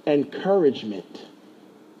encouragement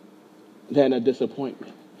than a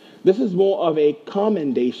disappointment. This is more of a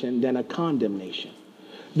commendation than a condemnation.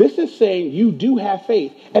 This is saying you do have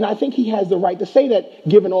faith. And I think he has the right to say that,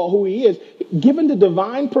 given all who he is. Given the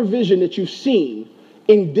divine provision that you've seen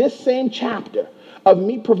in this same chapter of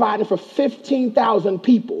me providing for 15,000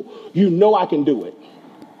 people, you know I can do it.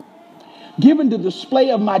 Given the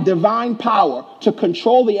display of my divine power to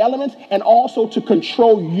control the elements and also to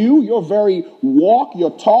control you, your very walk,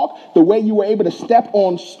 your talk, the way you were able to step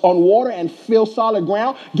on water and feel solid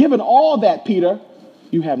ground. Given all that, Peter,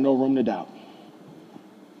 you have no room to doubt.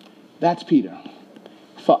 That's Peter.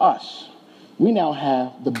 For us, we now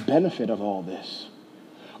have the benefit of all this.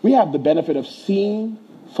 We have the benefit of seeing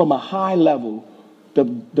from a high level the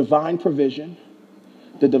divine provision,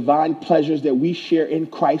 the divine pleasures that we share in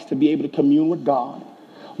Christ to be able to commune with God.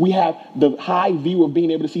 We have the high view of being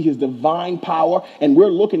able to see his divine power, and we're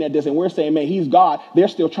looking at this and we're saying, man, he's God. They're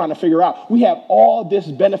still trying to figure out. We have all this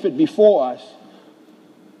benefit before us.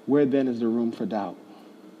 Where then is the room for doubt?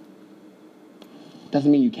 Doesn't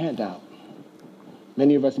mean you can't doubt.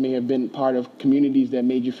 Many of us may have been part of communities that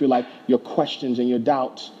made you feel like your questions and your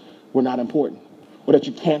doubts were not important, or that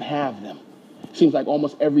you can't have them. Seems like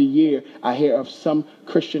almost every year I hear of some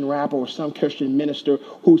Christian rapper or some Christian minister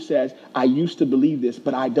who says, I used to believe this,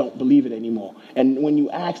 but I don't believe it anymore. And when you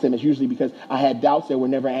ask them, it's usually because I had doubts that were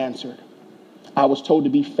never answered. I was told to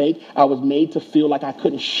be fake. I was made to feel like I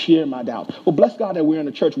couldn't share my doubts. Well, bless God that we're in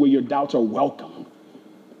a church where your doubts are welcome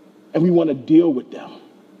and we want to deal with them.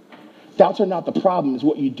 Doubts are not the problem, it's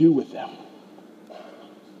what you do with them.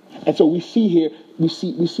 And so we see here, we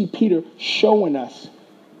see Peter showing us,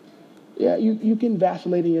 yeah, you can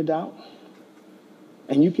vacillate in your doubt.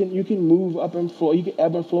 And you can move up and flow. You can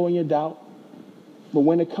ebb and flow in your doubt. But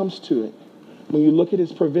when it comes to it, When you look at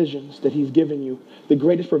his provisions that he's given you, the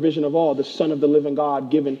greatest provision of all, the Son of the living God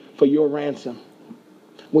given for your ransom.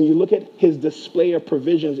 When you look at his display of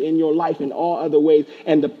provisions in your life in all other ways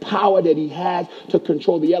and the power that he has to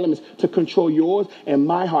control the elements, to control yours and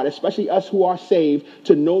my heart, especially us who are saved,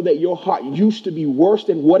 to know that your heart used to be worse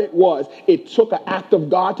than what it was. It took an act of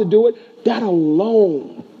God to do it. That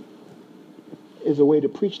alone is a way to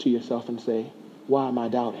preach to yourself and say, why am I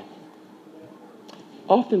doubting?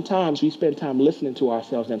 Oftentimes we spend time listening to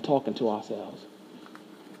ourselves than talking to ourselves.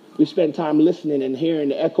 We spend time listening and hearing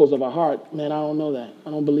the echoes of our heart. Man, I don't know that. I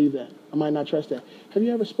don't believe that. I might not trust that. Have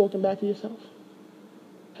you ever spoken back to yourself?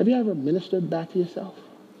 Have you ever ministered back to yourself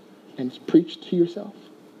and preached to yourself?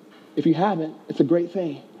 If you haven't, it's a great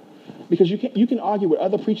thing. Because you can argue with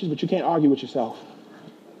other preachers, but you can't argue with yourself.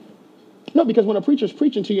 No, because when a preacher's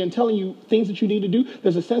preaching to you and telling you things that you need to do,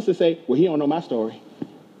 there's a sense to say, well, he don't know my story.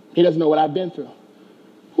 He doesn't know what I've been through.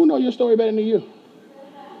 Who knows your story better than you?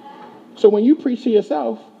 So when you preach to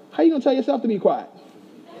yourself, how are you going to tell yourself to be quiet?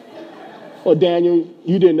 Well, Daniel,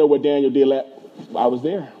 you didn't know what Daniel did. I was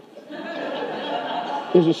there.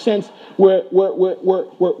 There's a sense where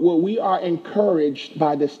we are encouraged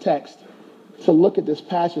by this text to look at this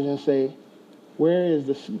passage and say, where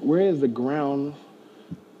is the ground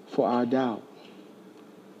for our doubt?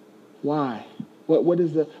 Why? What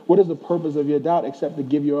is the purpose of your doubt except to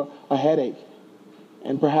give you a headache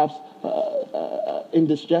and perhaps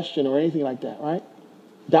indigestion or anything like that, right?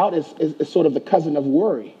 Doubt is sort of the cousin of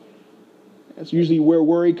worry. That's usually where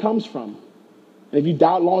worry comes from. And if you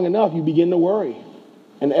doubt long enough, you begin to worry.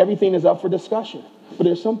 And everything is up for discussion. But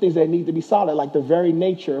there's some things that need to be solid, like the very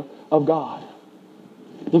nature of God,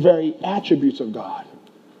 the very attributes of God,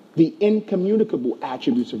 the incommunicable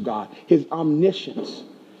attributes of God, his omniscience,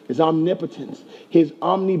 his omnipotence, his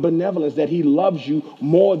omnibenevolence, that he loves you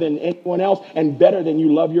more than anyone else and better than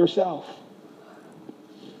you love yourself.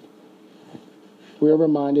 We are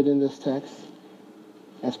reminded in this text,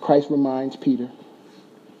 as Christ reminds Peter,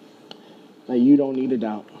 that you don't need to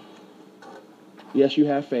doubt. Yes, you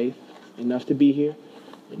have faith, enough to be here,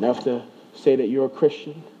 enough to say that you're a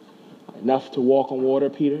Christian, enough to walk on water,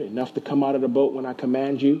 Peter, enough to come out of the boat when I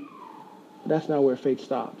command you. But that's not where faith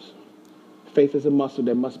stops. Faith is a muscle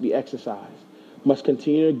that must be exercised, must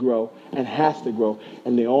continue to grow, and has to grow.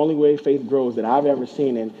 And the only way faith grows that I've ever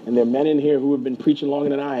seen, and there are men in here who have been preaching longer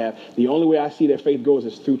than I have, the only way I see that faith grows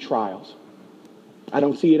is through trials. I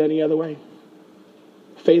don't see it any other way.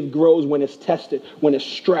 Faith grows when it's tested, when it's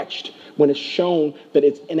stretched, when it's shown that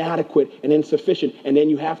it's inadequate and insufficient. And then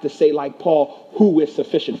you have to say, like Paul, who is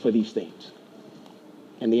sufficient for these things?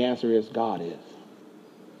 And the answer is God is.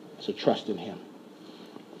 So trust in him.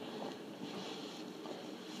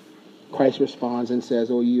 Christ responds and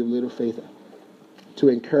says, "O ye of little faith," to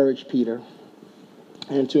encourage Peter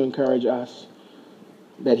and to encourage us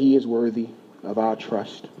that he is worthy of our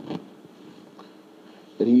trust,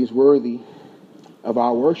 that he is worthy of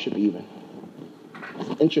our worship even.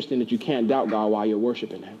 It's interesting that you can't doubt God while you're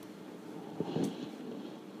worshiping him.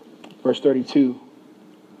 Verse 32,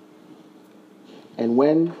 and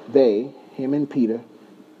when they, him and Peter,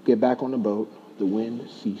 get back on the boat, the wind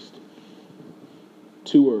ceased.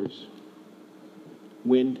 2 words.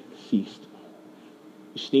 Wind ceased.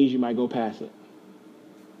 You sneeze, you might go past it.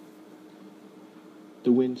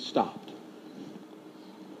 The wind stopped.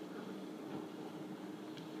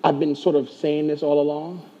 I've been sort of saying this all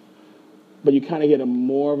along, but you kind of get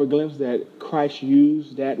more of a glimpse that Christ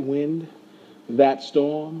used that wind, that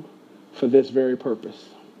storm, for this very purpose.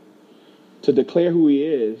 To declare who he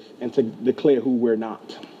is and to declare who we're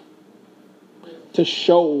not. To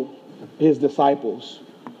show his disciples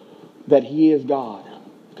that he is God.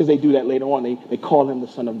 Because they do that later on. They call him the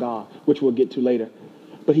Son of God, which we'll get to later.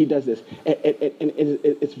 But he does this. And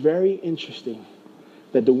it's very interesting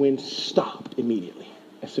that the wind stopped immediately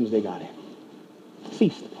as soon as they got in.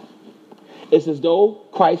 Ceased. It's as though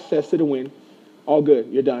Christ says to the wind, all good,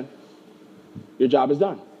 you're done. Your job is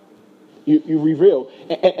done. You reveal.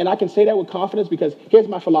 And I can say that with confidence because here's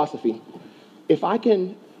my philosophy. If I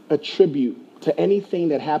can attribute to anything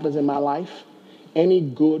that happens in my life any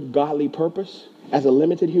good, godly purpose as a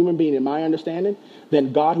limited human being in my understanding,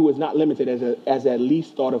 then God, who is not limited, has at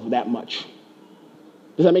least thought of that much.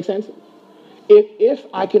 Does that make sense? If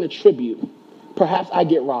I can attribute, perhaps I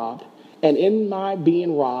get robbed, and in my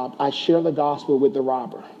being robbed, I share the gospel with the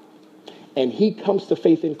robber, and he comes to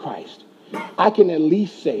faith in Christ, I can at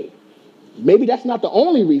least say, maybe that's not the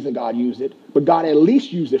only reason God used it, but God at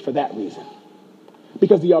least used it for that reason.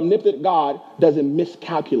 Because the omnipotent God doesn't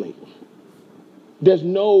miscalculate. There's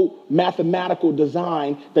no mathematical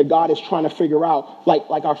design that God is trying to figure out,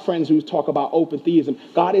 like our friends who talk about open theism.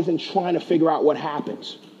 God isn't trying to figure out what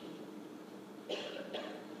happens.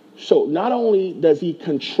 So not only does he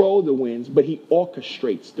control the winds, but he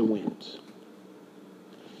orchestrates the winds.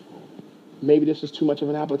 Maybe this is too much of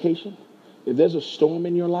an application. If there's a storm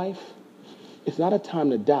in your life, it's not a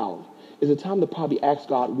time to doubt. It's a time to probably ask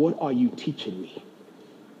God, what are you teaching me?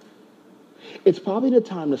 It's probably the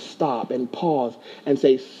time to stop and pause and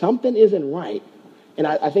say, something isn't right. And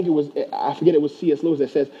I think I forget it was C.S. Lewis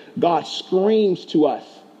that says, God screams to us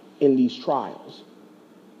in these trials.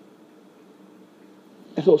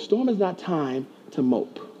 And so a storm is not time to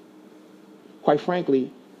mope. Quite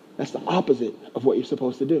frankly, that's the opposite of what you're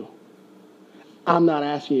supposed to do. I'm not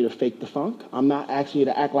asking you to fake the funk. I'm not asking you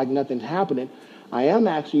to act like nothing's happening. I am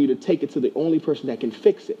asking you to take it to the only person that can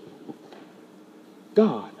fix it.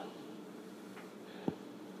 God.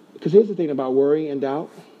 Because here's the thing about worry and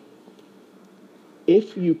doubt.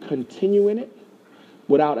 If you continue in it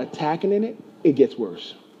without attacking in it, it gets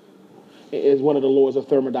worse. It is one of the laws of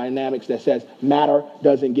thermodynamics that says matter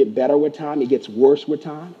doesn't get better with time, it gets worse with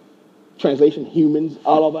time. Translation, humans,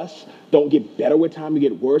 all of us, don't get better with time, we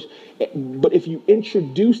get worse. But if you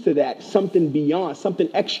introduce to that something beyond, something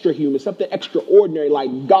extra human, something extraordinary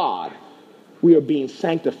like God, we are being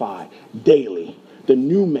sanctified daily. The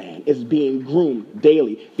new man is being groomed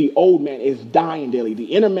daily. The old man is dying daily. The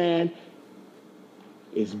inner man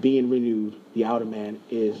is being renewed. The outer man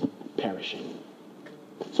is perishing.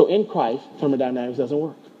 So in Christ, thermodynamics doesn't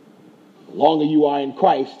work. The longer you are in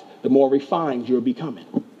Christ, the more refined you're becoming.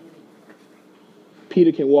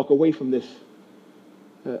 Peter can walk away from this.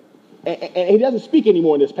 And he doesn't speak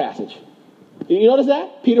anymore in this passage. You notice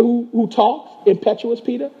that? Peter, who talks, impetuous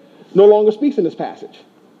Peter, no longer speaks in this passage.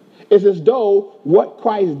 It's as though what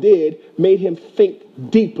Christ did made him think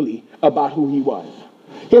deeply about who he was.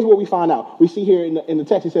 Here's what we find out. We see here in the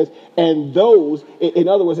text, it says, and those, in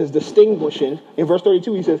other words, is distinguishing. In verse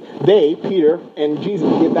 32, he says, they, Peter and Jesus,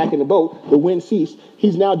 get back in the boat. The wind ceased.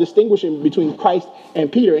 He's now distinguishing between Christ and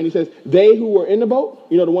Peter. And he says, they who were in the boat,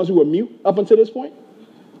 the ones who were mute up until this point,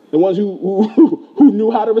 the ones who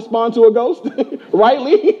knew how to respond to a ghost,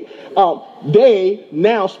 rightly, they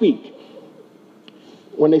now speak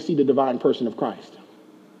when they see the divine person of Christ.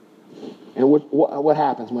 And what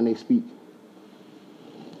happens when they speak?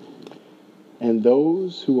 And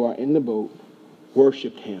those who are in the boat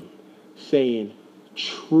worshiped him, saying,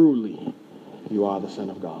 truly, you are the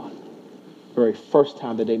Son of God. Very first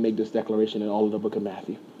time that they make this declaration in all of the book of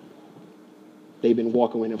Matthew. They've been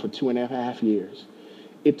walking with him for 2.5 years.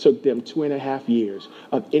 It took them 2.5 years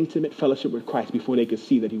of intimate fellowship with Christ before they could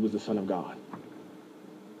see that he was the Son of God.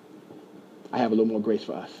 I have a little more grace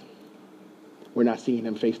for us. We're not seeing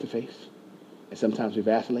him face to face, and sometimes we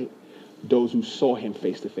vacillate. Those who saw him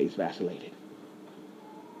face to face vacillated.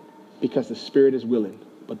 Because the spirit is willing,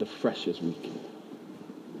 but the flesh is weak.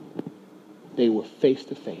 They were face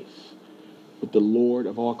to face with the Lord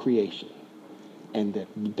of all creation, and the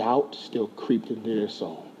doubt still creeped into their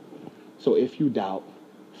soul. So if you doubt,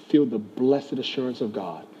 feel the blessed assurance of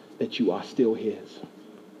God that you are still his.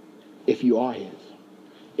 If you are his.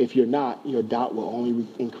 If you're not, your doubt will only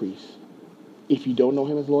increase. If you don't know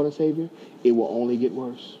him as Lord and Savior, it will only get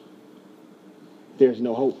worse. There's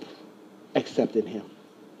no hope except in him.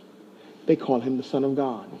 They call him the Son of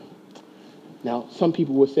God. Now, some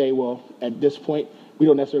people would say, well, at this point, we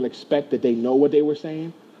don't necessarily expect that they know what they were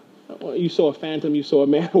saying. Well, you saw a phantom, you saw a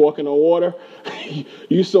man walking on water,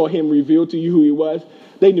 you saw him reveal to you who he was.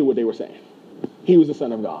 They knew what they were saying. He was the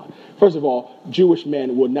Son of God. First of all, Jewish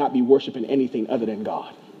men would not be worshiping anything other than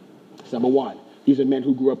God. That's number one. These are men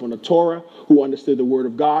who grew up on the Torah, who understood the word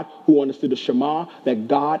of God, who understood the Shema, that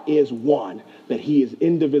God is one, that he is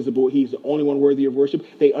indivisible, he's the only one worthy of worship.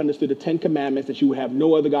 They understood the 10 commandments, that you will have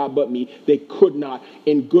no other God but me. They could not,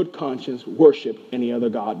 in good conscience, worship any other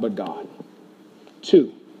God but God.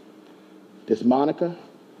 2, this moniker,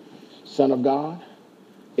 Son of God,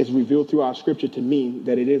 is revealed through our scripture to mean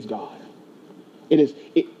that it is God. It is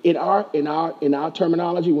in our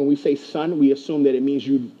terminology, when we say son, we assume that it means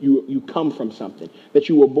you come from something, that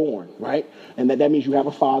you were born, right? And that means you have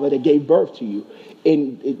a father that gave birth to you.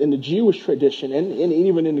 In the Jewish tradition and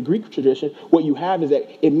even in the Greek tradition, what you have is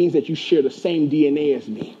that it means that you share the same DNA as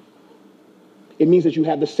me. It means that you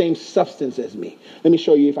have the same substance as me. Let me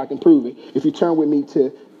show you if I can prove it. If you turn with me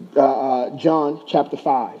to John chapter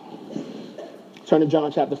 5. Turn to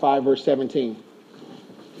John chapter 5, verse 17.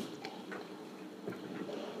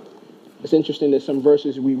 It's interesting that some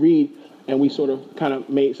verses we read and we sort of kind of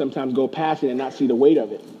may sometimes go past it and not see the weight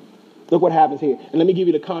of it. Look what happens here. And let me give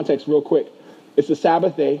you the context real quick. It's the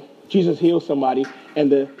Sabbath day. Jesus heals somebody, and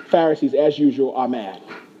the Pharisees, as usual, are mad.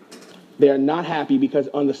 They're not happy because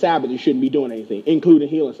on the Sabbath you shouldn't be doing anything, including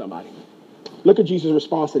healing somebody. Look at Jesus'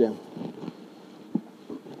 response to them.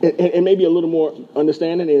 And maybe a little more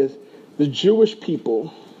understanding is the Jewish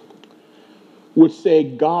people would say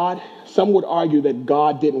God, some would argue that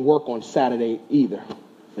God didn't work on Saturday either,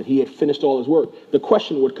 that he had finished all his work. The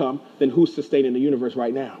question would come, then who's sustaining the universe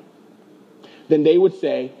right now? Then they would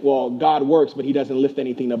say, well, God works, but he doesn't lift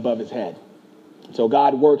anything above his head. So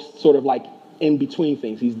God works sort of like in between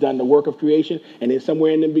things. He's done the work of creation, and then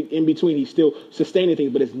somewhere in between, he's still sustaining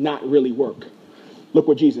things, but it's not really work. Look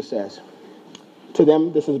what Jesus says. To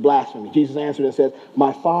them, this is blasphemy. Jesus answered and said,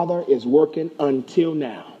 my Father is working until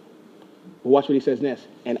now. But watch what he says next.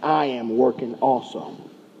 And I am working also.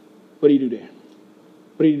 What do you do there?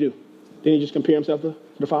 What did he do? Didn't he just compare himself to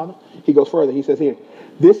the Father? He goes further. He says here,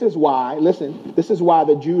 this is why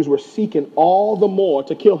the Jews were seeking all the more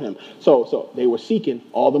to kill him. So they were seeking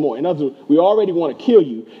all the more. In other words, we already want to kill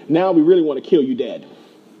you. Now we really want to kill you dead.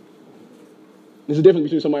 There's a difference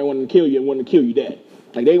between somebody wanting to kill you and wanting to kill you dead.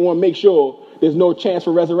 Like they want to make sure there's no chance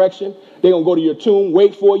for resurrection. They're going to go to your tomb,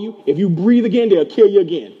 wait for you. If you breathe again, they'll kill you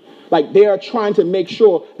again. Like they are trying to make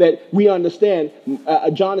sure that we understand.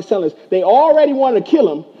 John is telling us they already wanted to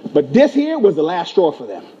kill him, but this here was the last straw for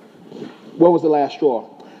them. What was the last straw?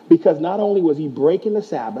 Because not only was he breaking the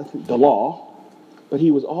Sabbath, the law, but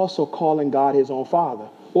he was also calling God his own Father.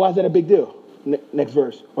 Why is that a big deal? Next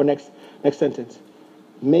verse or next sentence.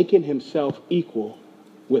 Making himself equal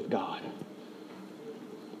with God.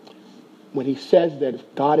 When he says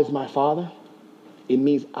that God is my Father, it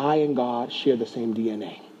means I and God share the same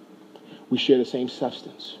DNA. We share the same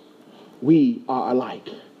substance. We are alike.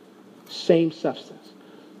 Same substance.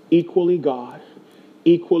 Equally God.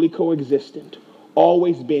 Equally coexistent.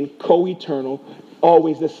 Always been co-eternal.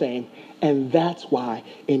 Always the same. And that's why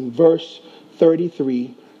in verse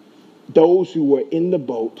 33, those who were in the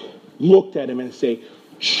boat looked at him and say,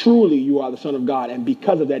 truly you are the Son of God. And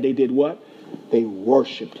because of that, they did what? They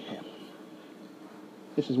worshiped him.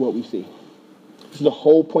 This is what we see. This is the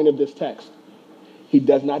whole point of this text. He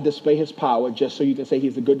does not display his power just so you can say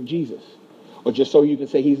he's a good Jesus, or just so you can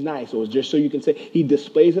say he's nice, or just so you can say he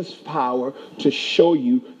displays his power to show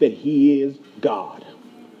you that he is God.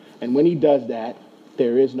 And when he does that,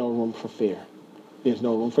 there is no room for fear. There's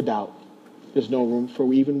no room for doubt. There's no room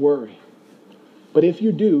for even worry. But if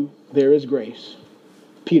you do, there is grace.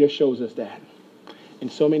 Peter shows us that. In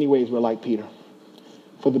so many ways, we're like Peter.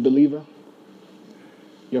 For the believer,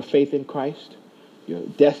 your faith in Christ, your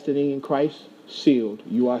destiny in Christ, sealed.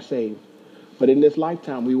 You are saved. But in this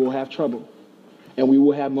lifetime, we will have trouble. And we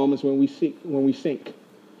will have moments when we sink, and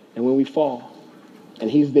when we fall. And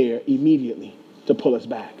he's there immediately to pull us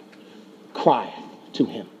back. Cry to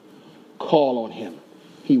him. Call on him.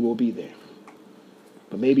 He will be there.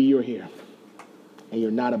 But maybe you're here and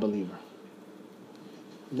you're not a believer.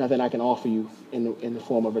 Nothing I can offer you in the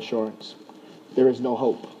form of assurance. There is no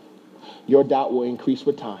hope. Your doubt will increase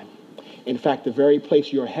with time. In fact, the very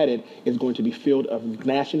place you're headed is going to be filled of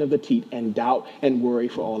gnashing of the teeth and doubt and worry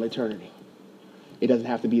for all eternity. It doesn't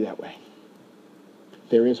have to be that way.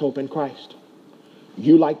 There is hope in Christ.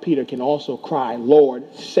 You, like Peter, can also cry,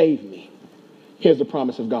 Lord, save me. Here's the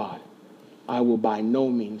promise of God. I will by no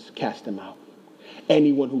means cast them out.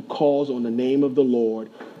 Anyone who calls on the name of the Lord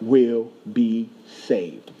will be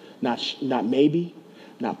saved. Not maybe,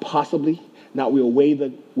 not possibly, not we'll weigh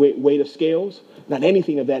the scales, not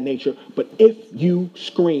anything of that nature. But if you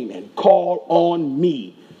scream and call on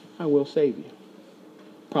me, I will save you.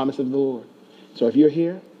 Promise of the Lord. So if you're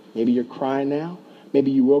here, maybe you're crying now.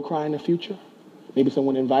 Maybe you will cry in the future. Maybe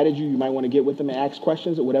someone invited you. You might want to get with them and ask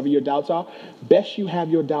questions or whatever your doubts are. Best you have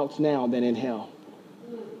your doubts now than in hell.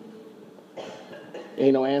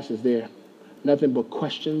 Ain't no answers there. Nothing but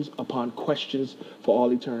questions upon questions for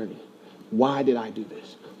all eternity. Why did I do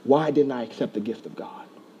this? Why didn't I accept the gift of God?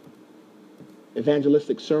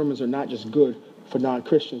 Evangelistic sermons are not just good for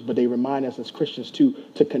non-Christians, but they remind us as Christians too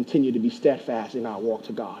to continue to be steadfast in our walk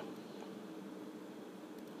to God.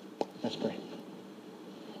 Let's pray.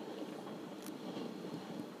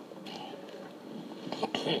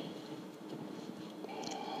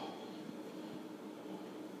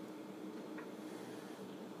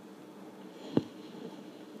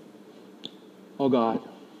 Oh God,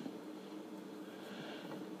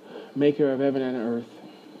 maker of heaven and earth,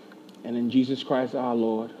 and in Jesus Christ our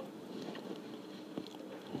Lord,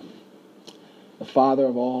 the Father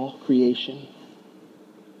of all creation,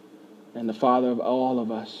 and the Father of all of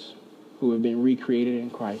us who have been recreated in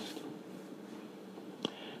Christ.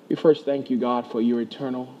 We first thank you, God, for your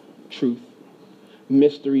eternal truth.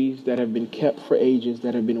 mysteries that have been kept for ages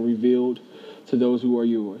that have been revealed to those who are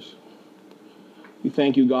yours. We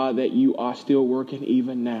thank you, God, that you are still working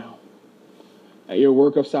even now. That your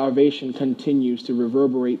work of salvation continues to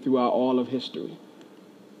reverberate throughout all of history.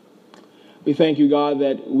 We thank you, God,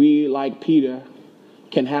 that we, like Peter,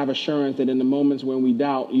 can have assurance that in the moments when we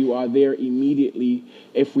doubt, you are there immediately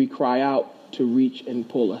if we cry out to reach and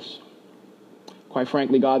pull us. Quite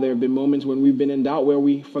frankly, God, there have been moments when we've been in doubt where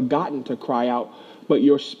we've forgotten to cry out, but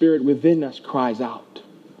your spirit within us cries out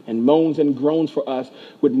and moans and groans for us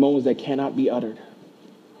with moans that cannot be uttered.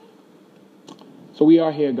 So we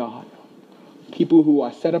are here, God, people who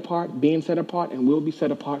are set apart, being set apart, and will be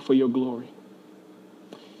set apart for your glory.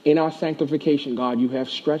 In our sanctification, God, you have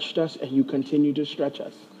stretched us and you continue to stretch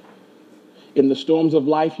us. In the storms of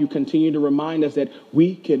life, you continue to remind us that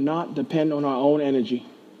we cannot depend on our own energy.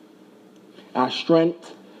 Our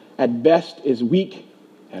strength at best is weak,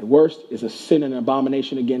 at worst is a sin and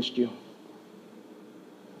abomination against you.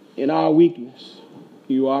 In our weakness,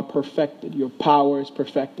 you are perfected. Your power is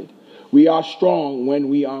perfected. We are strong when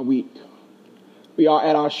we are weak. We are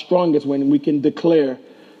at our strongest when we can declare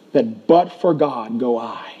that but for God go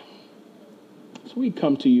I. So we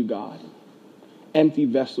come to you, God, empty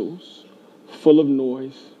vessels, full of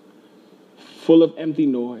noise, full of empty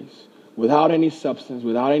noise, without any substance,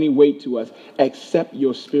 without any weight to us, except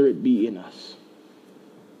your spirit be in us.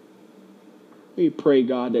 We pray,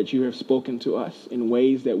 God, that you have spoken to us in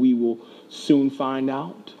ways that we will soon find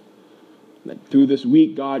out. That through this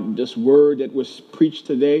week, God, this word that was preached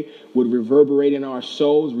today would reverberate in our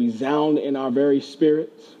souls, resound in our very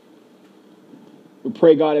spirits. We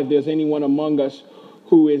pray, God, if there's anyone among us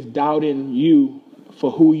who is doubting you for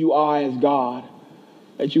who you are as God,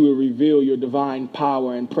 that you will reveal your divine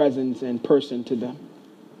power and presence and person to them.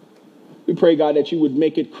 We pray, God, that you would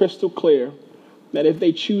make it crystal clear that if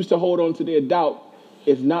they choose to hold on to their doubt,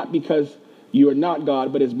 it's not because you are not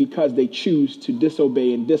God, but it's because they choose to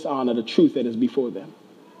disobey and dishonor the truth that is before them.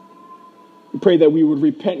 We pray that we would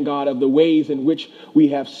repent, God, of the ways in which we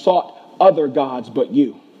have sought other gods but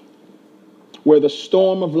you, where the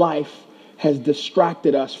storm of life has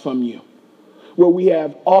distracted us from you, where we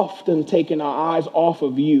have often taken our eyes off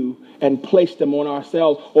of you and placed them on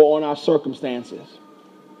ourselves or on our circumstances.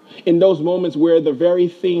 In those moments where the very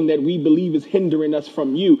thing that we believe is hindering us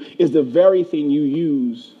from you is the very thing you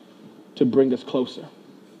use to bring us closer.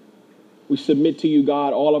 We submit to you,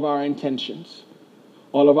 God, all of our intentions,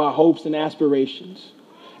 all of our hopes and aspirations,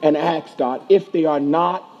 and ask, God, if they are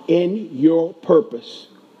not in your purpose,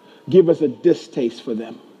 give us a distaste for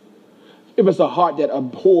them. Give us a heart that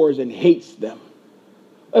abhors and hates them.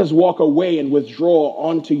 Let us walk away and withdraw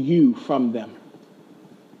onto you from them.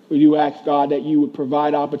 We do ask, God, that you would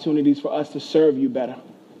provide opportunities for us to serve you better.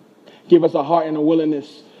 Give us a heart and a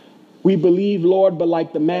willingness. We believe, Lord, but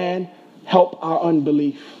like the man, help our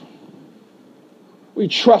unbelief. We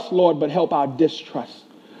trust, Lord, but help our distrust.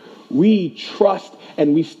 We trust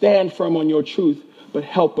and we stand firm on your truth, but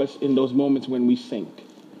help us in those moments when we sink.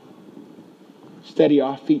 Steady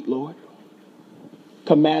our feet, Lord.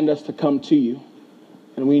 Command us to come to you.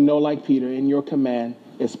 And we know, like Peter, in your command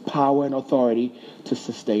is power and authority to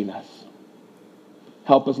sustain us.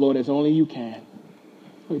 Help us, Lord, as only you can.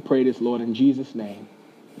 We pray this, Lord, in Jesus' name.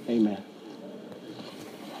 Amen.